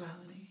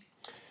sexuality?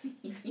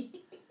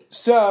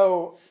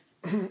 So,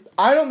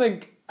 I don't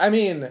think, I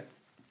mean,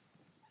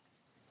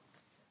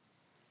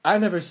 I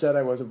never said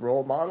I was a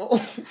role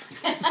model.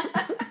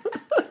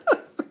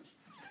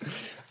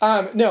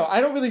 No,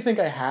 I don't really think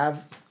I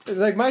have.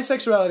 Like, my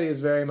sexuality is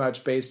very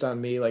much based on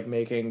me, like,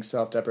 making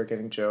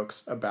self-deprecating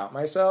jokes about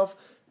myself,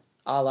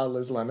 a la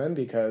Liz Lemon,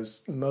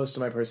 because most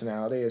of my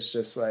personality is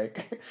just,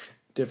 like,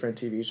 different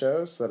TV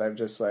shows that I've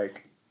just,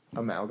 like,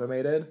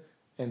 amalgamated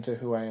into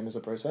who I am as a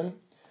person.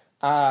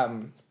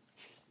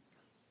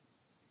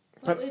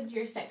 What would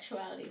your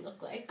sexuality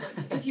look like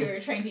if you were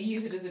trying to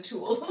use it as a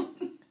tool?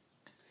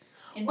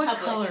 In What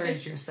public? color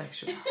is your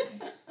sexuality?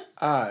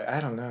 I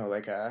don't know,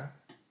 like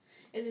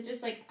Is it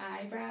just like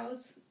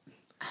eyebrows?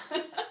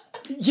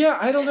 yeah,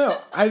 I don't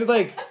know.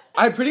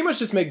 I pretty much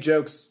just make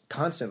jokes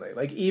constantly.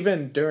 Like,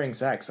 even during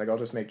sex, like, I'll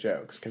just make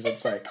jokes, because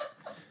it's like,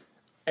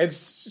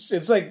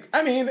 it's like,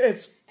 I mean,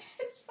 it's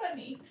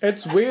Funny.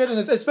 It's weird, and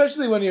it's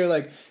especially when you're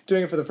like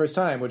doing it for the first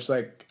time, which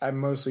like I'm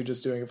mostly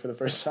just doing it for the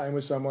first time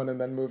with someone and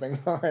then moving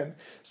on.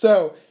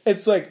 So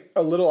it's like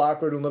a little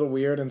awkward and a little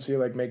weird, and so you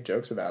like make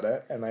jokes about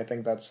it, and I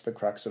think that's the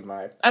crux of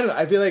I don't know.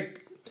 I feel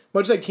like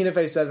much like Tina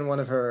Fey said in one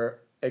of her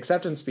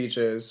acceptance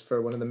speeches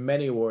for one of the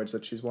many awards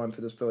that she's won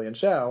for this brilliant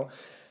show.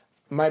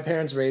 My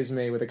parents raised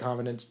me with a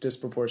confidence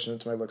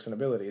disproportionate to my looks and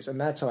abilities, and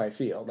that's how I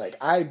feel. Like,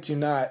 I do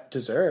not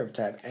deserve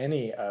to have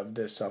any of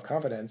this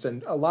self-confidence,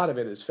 and a lot of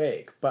it is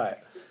fake,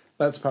 but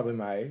that's probably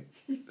my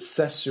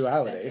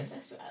sexuality. That's your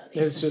sexuality.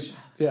 It's just,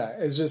 yeah,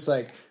 it's just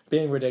like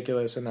being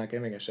ridiculous and not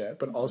giving a shit,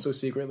 but also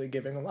secretly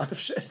giving a lot of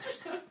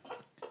shits.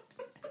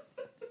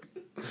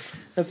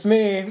 That's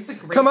me. It's a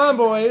great Come on, answer.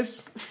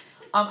 boys.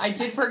 I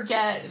did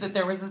forget that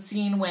there was a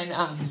scene when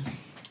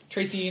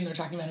Tracy and they're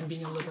talking about him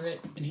being illiterate,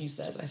 and he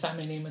says, "I signed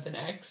my name with an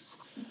X,"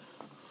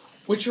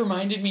 which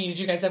reminded me. Did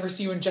you guys ever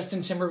see when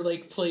Justin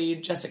Timberlake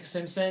played Jessica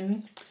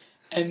Simpson?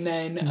 And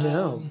then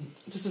No.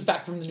 This was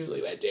back from the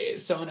Newlywed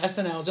days. So on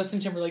SNL, Justin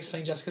Timberlake's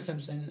playing Jessica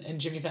Simpson, and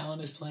Jimmy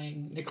Fallon is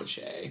playing Nick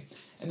Lachey,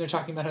 and they're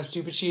talking about how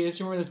stupid she is.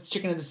 Do you remember the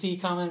chicken of the sea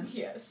comment?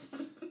 Yes.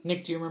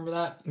 Nick, do you remember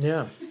that?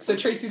 Yeah. So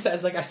Tracy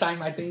says, like, I signed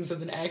my things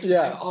with an X.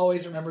 Yeah. I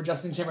always remember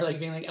Justin Timberlake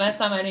being like, and I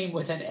signed my name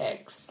with an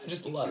X. I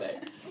just love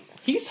it.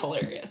 He's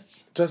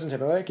hilarious. Justin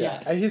Timberlake?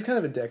 Yeah. Yes. He's kind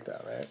of a dick,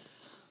 though, right?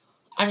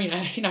 I mean,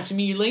 not to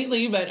me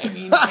lately, but I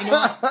mean,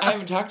 I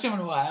haven't talked to him in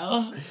a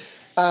while.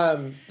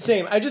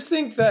 Same. I just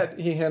think that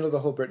he handled the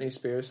whole Britney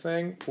Spears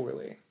thing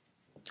poorly.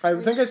 I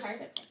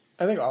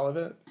think all of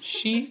it.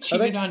 She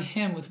cheated on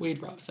him with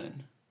Wade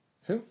Robson.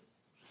 Who?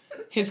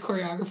 His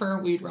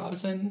choreographer, Wade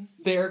Robson.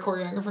 Their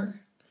choreographer.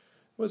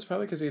 Well, it's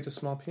probably because he had a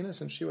small penis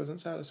and she wasn't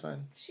satisfied.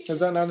 Is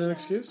that not an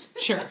excuse?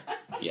 Sure.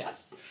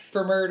 Yes.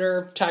 For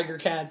murder, tiger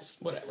cats,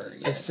 whatever. A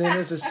Yes. sin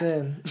is a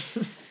sin.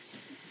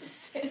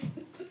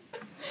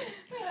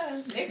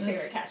 Nick's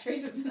favorite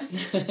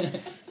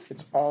catchphrase.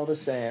 It's all the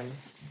same.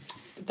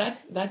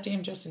 That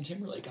damn Justin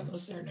Timberlake on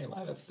those Saturday Night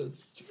Live episodes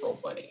is real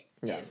funny.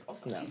 Yeah.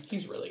 No.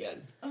 He's really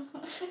good.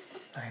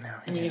 I know.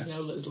 I mean, he's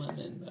no Liz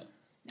Lemon, but...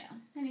 No,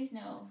 and he's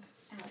no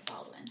Alec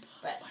Baldwin.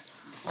 But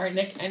All right,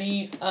 Nick,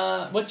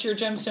 what's your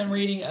gemstone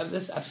reading of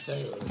this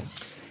episode?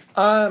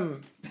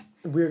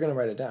 We're gonna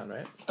write it down,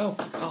 right? Oh,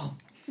 call.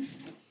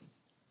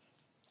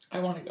 I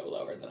want to go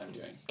lower than I'm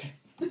doing. Okay.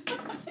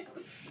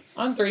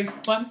 On 3.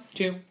 1,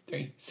 2,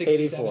 3.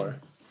 84.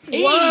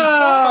 84.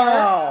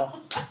 Wow!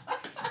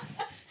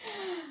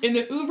 In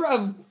the oeuvre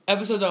of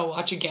episodes I'll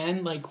watch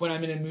again, like when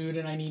I'm in a mood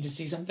and I need to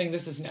see something,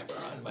 this is never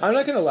on my I'm not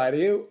list. gonna lie to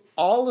you.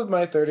 All of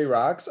my 30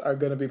 rocks are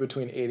gonna be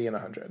between 80 and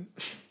 100.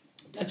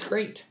 That's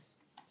great.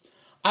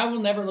 I will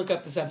never look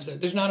up this episode.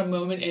 There's not a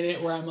moment in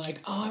it where I'm like,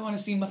 oh, I want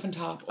to see Muffin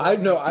Top. Or, I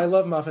know. I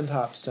love Muffin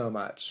Top so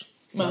much.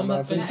 My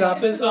Muffin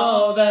Top is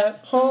all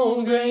that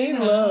whole grain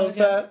love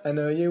fat. I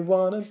know you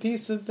want a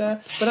piece of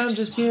that, but I'm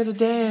just here to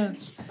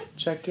dance.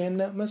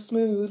 Checking out my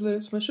smooth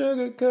lips, my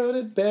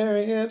sugar-coated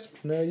berry hips.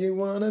 I know you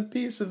want a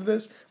piece of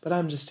this, but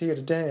I'm just here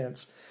to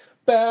dance.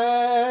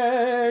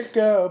 Back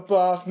up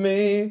off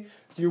me.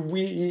 You're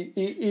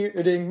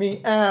weirding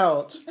me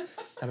out.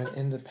 I'm an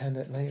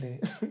independent lady,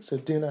 so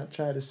do not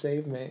try to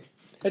save me.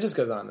 It just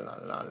goes on and on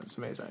and on. It's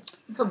amazing.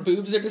 Her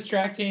boobs are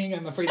distracting.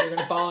 I'm afraid they're going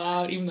to fall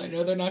out, even though I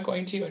know they're not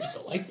going to. I just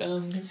don't like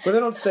them. But they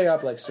don't stay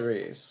up like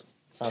Cerise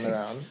on their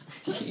own.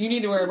 You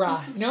need to wear a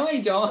bra. No, I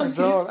don't.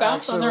 They just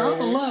bounce on their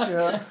own. Look.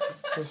 Yeah,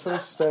 they sort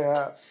of stay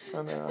up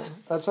on their own.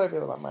 That's how I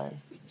feel about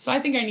mine. So I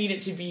think I need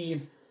it to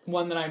be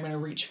one that I'm going to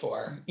reach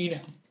for. You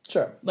know,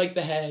 Sure. like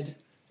the head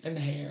and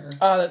the hair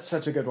Oh, that's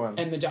such a good one.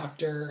 and the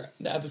doctor.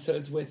 The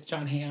episodes with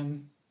John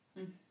Hamm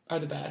are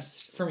the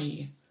best for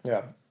me.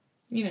 Yeah.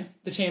 You know,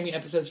 the Tammy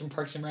episodes from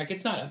Parks and Rec,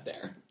 it's not up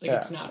there. Like, Yeah.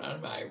 it's not on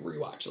my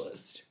rewatch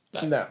list.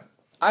 But, No.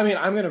 I mean,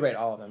 I'm going to rate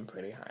all of them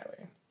pretty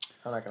highly.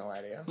 I'm not going to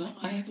lie to you. well,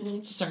 I have a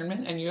little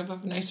discernment, and you have a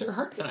nicer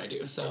heart than I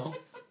do, so.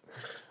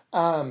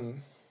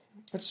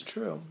 It's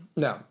true.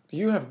 No,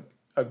 you have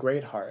a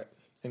great heart.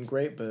 and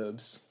great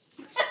boobs.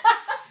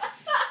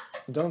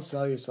 Don't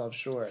sell yourself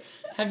short.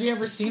 Have you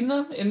ever seen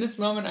them? In this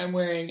moment, I'm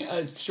wearing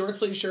a short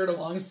sleeve shirt, a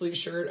long sleeve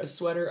shirt, a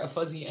sweater, a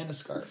fuzzy, and a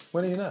scarf.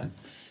 When are you not?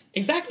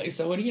 Exactly.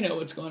 So what do you know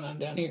what's going on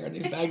down here in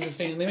these bags of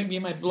sand? They might be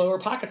in my lower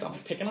pockets. I'm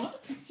picking them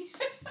up.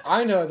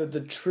 I know that the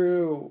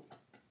true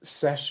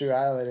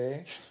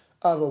sexuality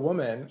of a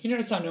woman... You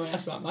notice how no one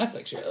asked about my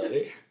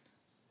sexuality.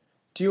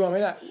 Do you want me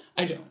to...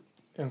 I don't.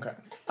 Okay.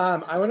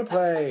 I want to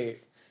play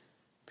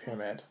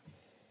Pyramid.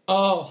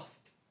 Oh,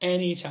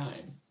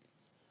 anytime.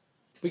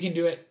 We can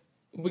do it.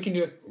 We can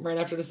do it right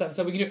after this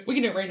episode. We can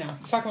do it right now.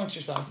 Let's talk amongst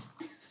yourselves.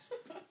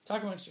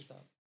 Talk amongst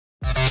yourselves.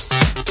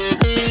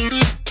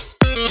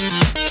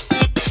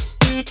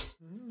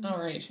 All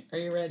right. Are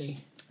you ready?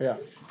 Yeah.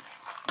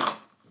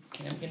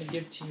 Okay, I'm going to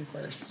give to you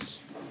first.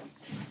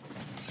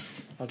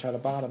 I'll try to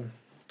bottom.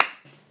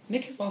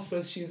 Nick has lost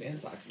both shoes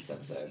and socks this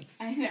episode.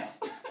 I know.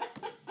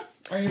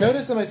 Are you ready?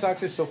 Notice that my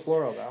socks are still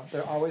floral, though.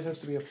 There always has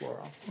to be a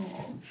floral.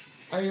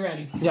 Are you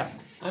ready? Yeah.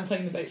 I'm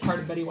playing the part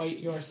of Betty White.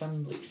 You are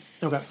Sun Bleak.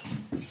 Okay.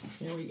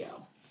 Here we go.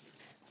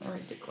 All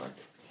right, Dick Clark.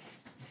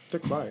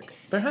 Dick Clark.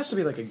 There has to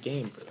be like a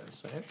game for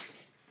this, right?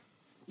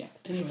 Yeah.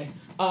 Anyway,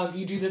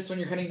 you do this when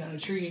you're cutting down a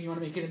tree and you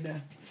want to make it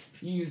into.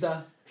 You use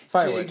a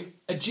Firewood.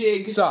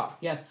 jig. Saw.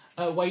 Yes.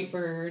 A white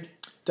bird.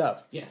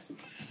 Dove. Yes.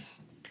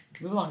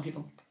 Move along,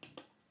 people.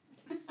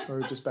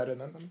 Or just better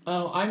than them.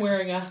 Oh, I'm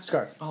wearing a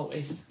Scarf.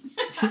 always.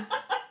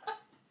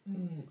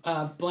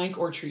 Blank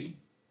or tree.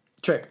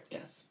 Trick.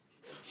 Yes.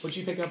 What'd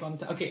you pick up on?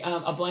 Okay.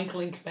 A blank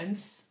link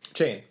fence.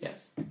 Chain.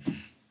 Yes.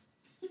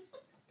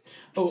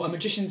 Oh, a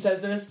magician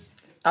says this.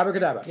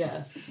 Abracadabra.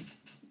 Yes.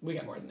 We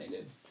got more than they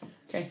did.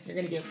 Okay, you're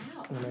gonna give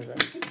Amazing.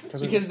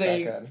 because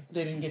they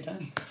didn't get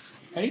done.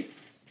 Ready?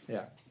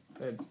 Yeah.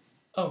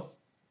 Oh,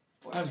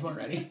 I was more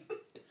ready.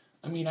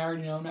 I mean, I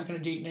already know I'm not gonna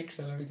date Nick,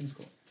 so everything's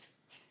cool.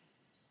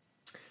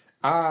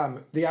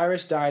 The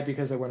Irish died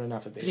because there weren't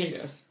enough of these.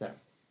 Potatoes.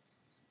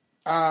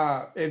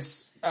 No.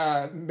 It's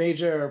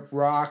major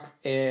rock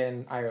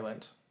in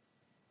Ireland.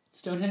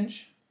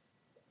 Stonehenge.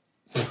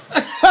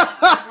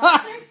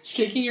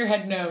 Shaking your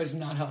head no is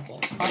not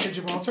helpful. Rock of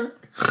Gibraltar.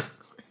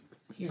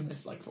 He's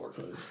missed like 4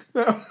 clues.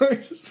 No, I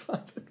just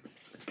paused.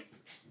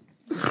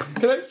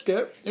 Can I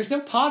skip? There's no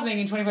pausing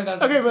in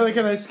 25,000. Okay, but like,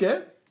 can I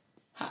skip?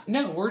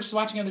 No, we're just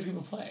watching other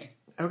people play.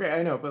 Okay,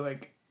 I know, but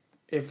like,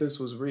 if this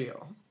was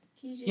real.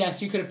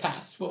 Yes, you could have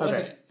passed. What was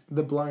it?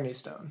 The Blarney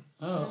Stone.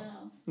 Oh.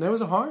 That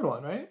was a hard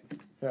one, right?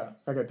 Yeah.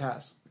 Okay,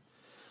 pass.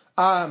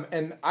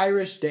 An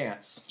Irish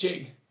dance.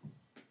 Jig.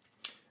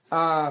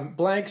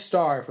 Blank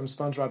Star from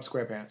SpongeBob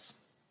SquarePants.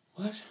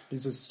 What?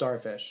 He's a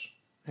starfish.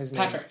 His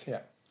Patrick. name.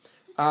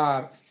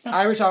 Yeah.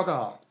 Irish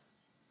alcohol.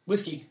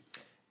 Whiskey.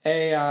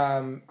 A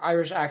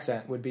Irish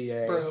accent would be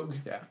a Brogue.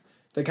 Yeah.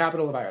 The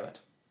capital of Ireland.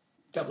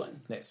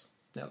 Dublin. Nice.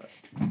 Nailed it.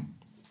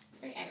 It's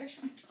very Irish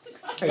one.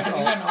 It's You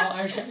all, had an all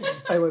Irish category.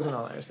 it wasn't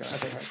all Irish. I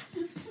think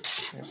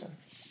hard.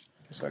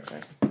 I'm so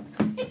excited.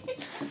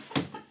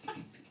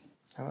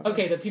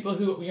 Okay, the people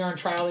who you're on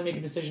trial, they make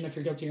a decision if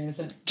you're guilty or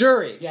innocent.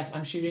 Jury. Yes,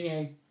 I'm shooting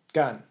a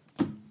Gun.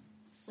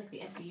 It's like the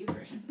FBU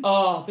version.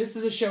 Oh, this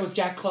is a show with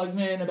Jack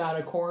Klugman about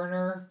a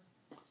coroner.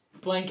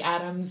 Blank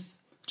Adams.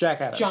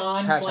 Jack Adams.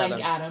 John Patch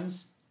Blank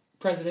Adams.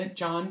 President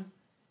John.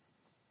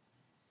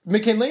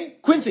 McKinley.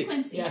 Quincy.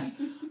 Quincy. Yes.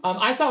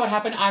 I saw what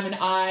happened. I'm an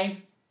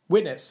I.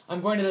 Witness.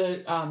 I'm going to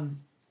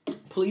the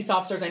police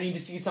officers. I need to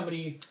see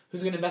somebody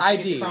who's going to investigate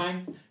ID. the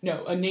crime.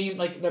 No, a name,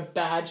 like the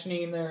badge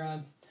name.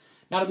 They're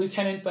not a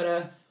lieutenant, but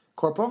a...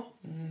 Corporal.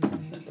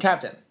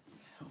 Captain.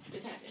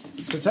 Detective.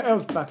 Oh,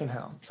 fucking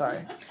hell. Sorry.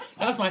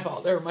 That was my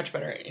fault. There were much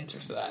better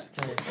answers for that.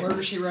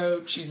 Murder, She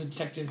Wrote. She's a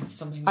detective.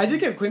 Something. I did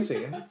get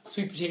Quincy.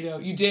 Sweet Potato.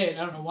 You did.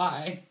 I don't know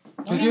why.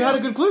 Because you had a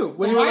good clue.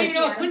 When you were Why like, do you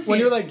know what Quincy when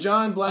you were is? like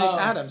John Blank Oh.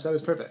 Adams, that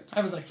was perfect.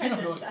 I was like, I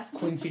don't know President what stuff.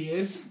 Quincy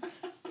is.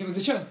 It was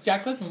a show.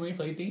 Jack Klugman when we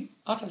played the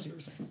autopsy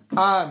person.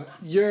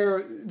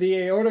 The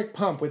aortic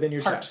pump within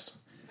your Heart. chest.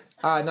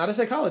 Not a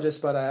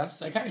psychologist, but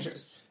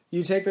Psychiatrist.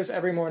 you take this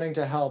every morning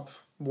to help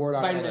ward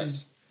off Vitamin.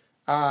 illness.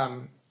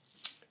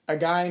 A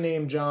guy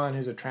named John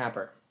who's a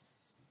trapper.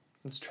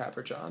 It's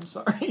Trapper John,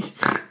 sorry.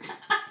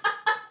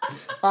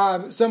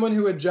 Someone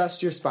who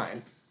adjusts your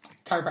spine.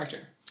 Chiropractor.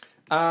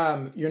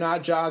 You're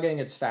not jogging,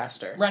 it's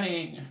faster.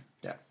 Running.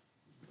 Yeah.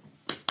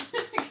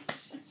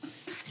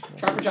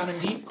 Trapper John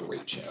MD.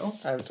 Great show.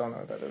 I don't know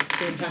what that is.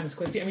 Same time as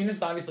Quincy. I mean, this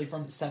is obviously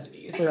from the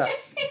 70s. Yeah.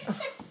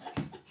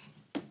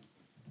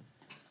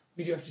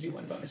 We do have to do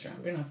one bonus round.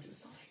 We don't have to do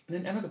this all night. And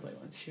then Emma could play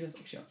once. She does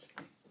like she wants to.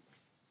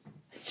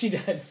 She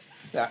does.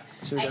 Yeah.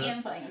 So I we're gonna-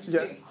 am playing. I'm just Yeah.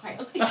 doing it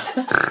quietly.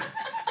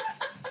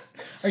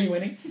 Are you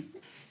winning?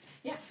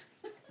 Yeah.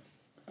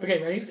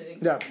 Okay, ready?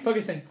 Yeah.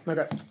 Focusing.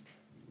 Okay.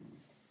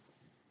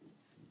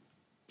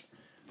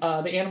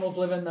 The animals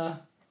live in the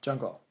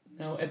Jungle.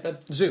 at the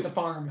Zoo. The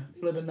farm.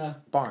 They live in the.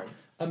 Barn.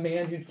 A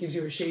man who gives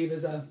you a shave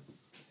is a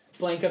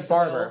blank of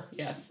Barber.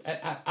 Seville. Yes.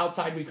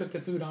 Outside, we cook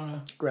the food on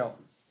a. Grill.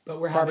 But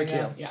we're having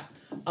Barbecue.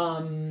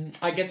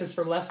 I get this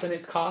for less than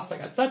it costs. I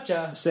got such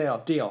a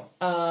Sale. Deal.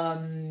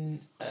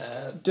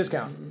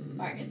 Discount.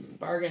 Bargain.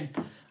 bargain.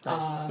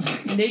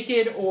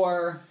 Naked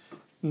or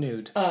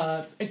Nude.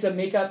 it's a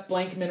makeup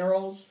blank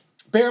minerals.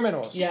 Bare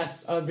minerals.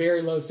 Yes, a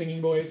very low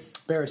singing voice.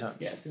 Baritone.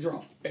 Yes, these are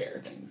all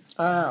bare things.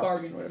 Oh.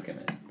 Bargain would have come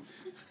in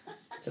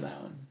to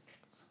that one.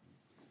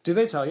 Do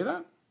they tell you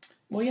that?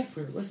 Well, yeah, if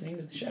we were listening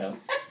to the show.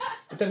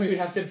 But then we would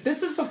have to...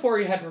 This is before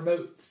you had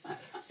remotes.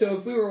 So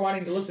if we were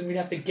wanting to listen, we'd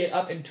have to get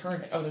up and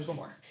turn it. Oh, there's one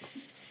more.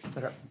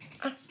 Okay.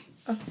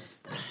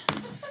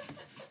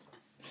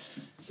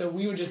 So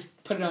we would just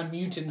put it on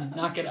mute and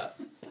knock it up.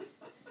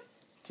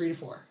 3 to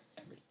 4.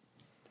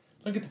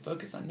 Look at the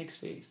focus on Nick's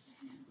face.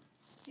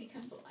 He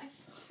comes alive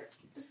for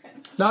this kind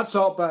of... Not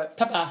salt, but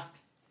Peppa.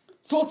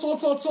 Salt.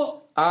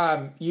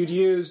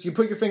 you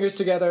put your fingers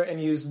together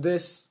and use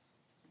this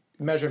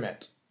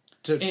measurement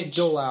to Inch.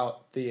 dole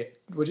out the...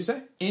 What'd you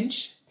say?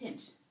 Inch.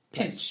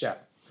 Pinch. Yeah.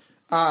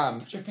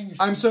 Put your fingers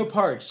I'm so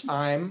parched.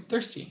 I'm...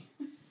 thirsty.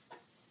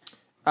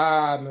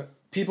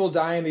 People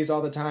die in these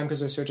all the time because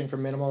they're searching for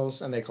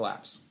minerals and they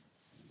collapse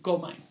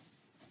Gold mine.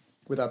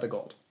 without the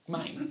gold.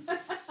 Mine.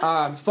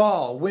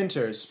 Fall,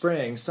 winter,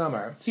 spring,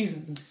 summer.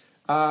 Seasons.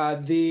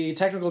 The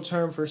technical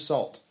term for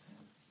salt.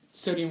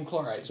 Sodium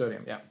chloride.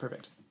 Sodium. Yeah,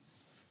 perfect.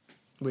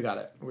 We got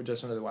it. We're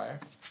just under the wire.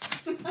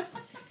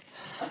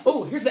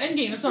 Oh, here's the end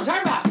game. That's what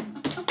I'm talking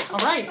about.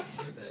 All right.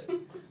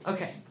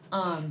 Okay.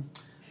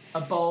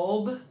 A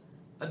bulb,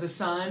 the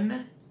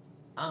sun.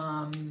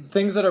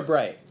 Things that are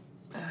bright.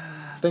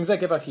 Things that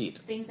give off heat.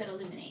 Things that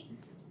illuminate.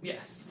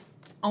 Yes.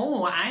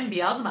 Oh, I'm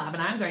Beelzebub,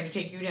 and I'm going to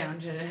take you down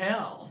to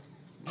hell.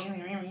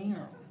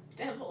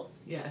 Devils.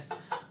 Yes.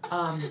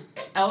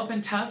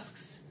 Elephant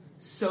tusks,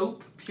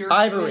 soap, pure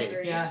Ivory. soap.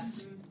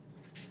 Yes.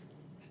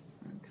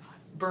 Oh,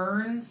 God.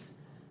 Burns,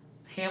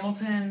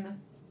 Hamilton,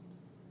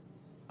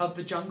 Of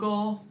the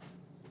Jungle,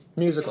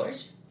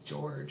 Musicals.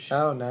 George.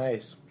 Oh,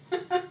 nice.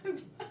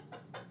 George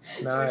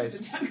Nice.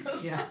 of the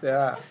Jungles. Yeah.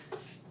 Yeah.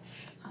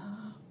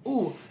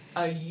 Ooh,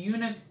 a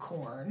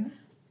unicorn,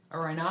 a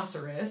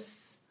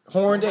rhinoceros.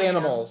 Horned a rhino.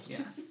 animals.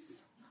 Yes.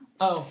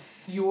 Oh,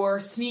 your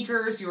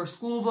sneakers, your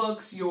school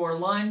books, your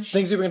lunch,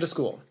 Things you bring to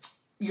school.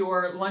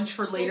 your lunch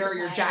for School later,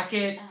 your supplies,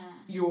 jacket,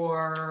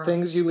 your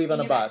Things you leave on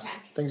In a your bus.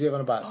 backpack. Things you have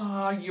on a bus.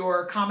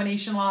 your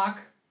combination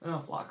lock.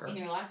 Oh, locker. In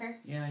your locker.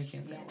 Yeah, you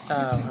can't say lock.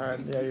 Oh, all right.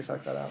 Yeah, you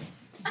fucked that up.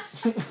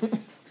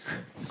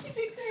 She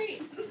did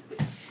great.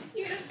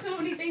 You have so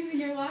many things in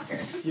your locker.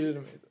 You did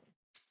amazing.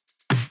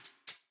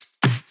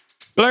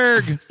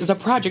 Blurg is a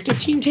project of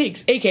Team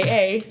Takes,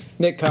 aka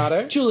Nick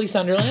Cotter. Julie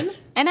Sunderland,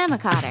 And Emma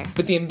Cotter.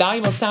 with the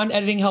invaluable sound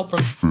editing help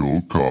from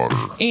Phil Cotter.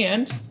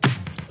 and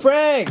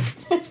Frank!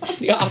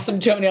 the awesome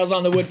toenails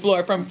on the wood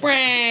floor from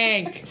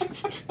Frank.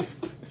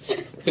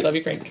 We love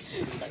you, Frank.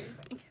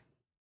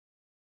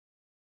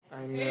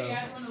 I Hey, know. you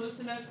guys want to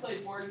listen to us play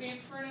board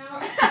games for an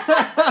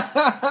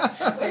hour?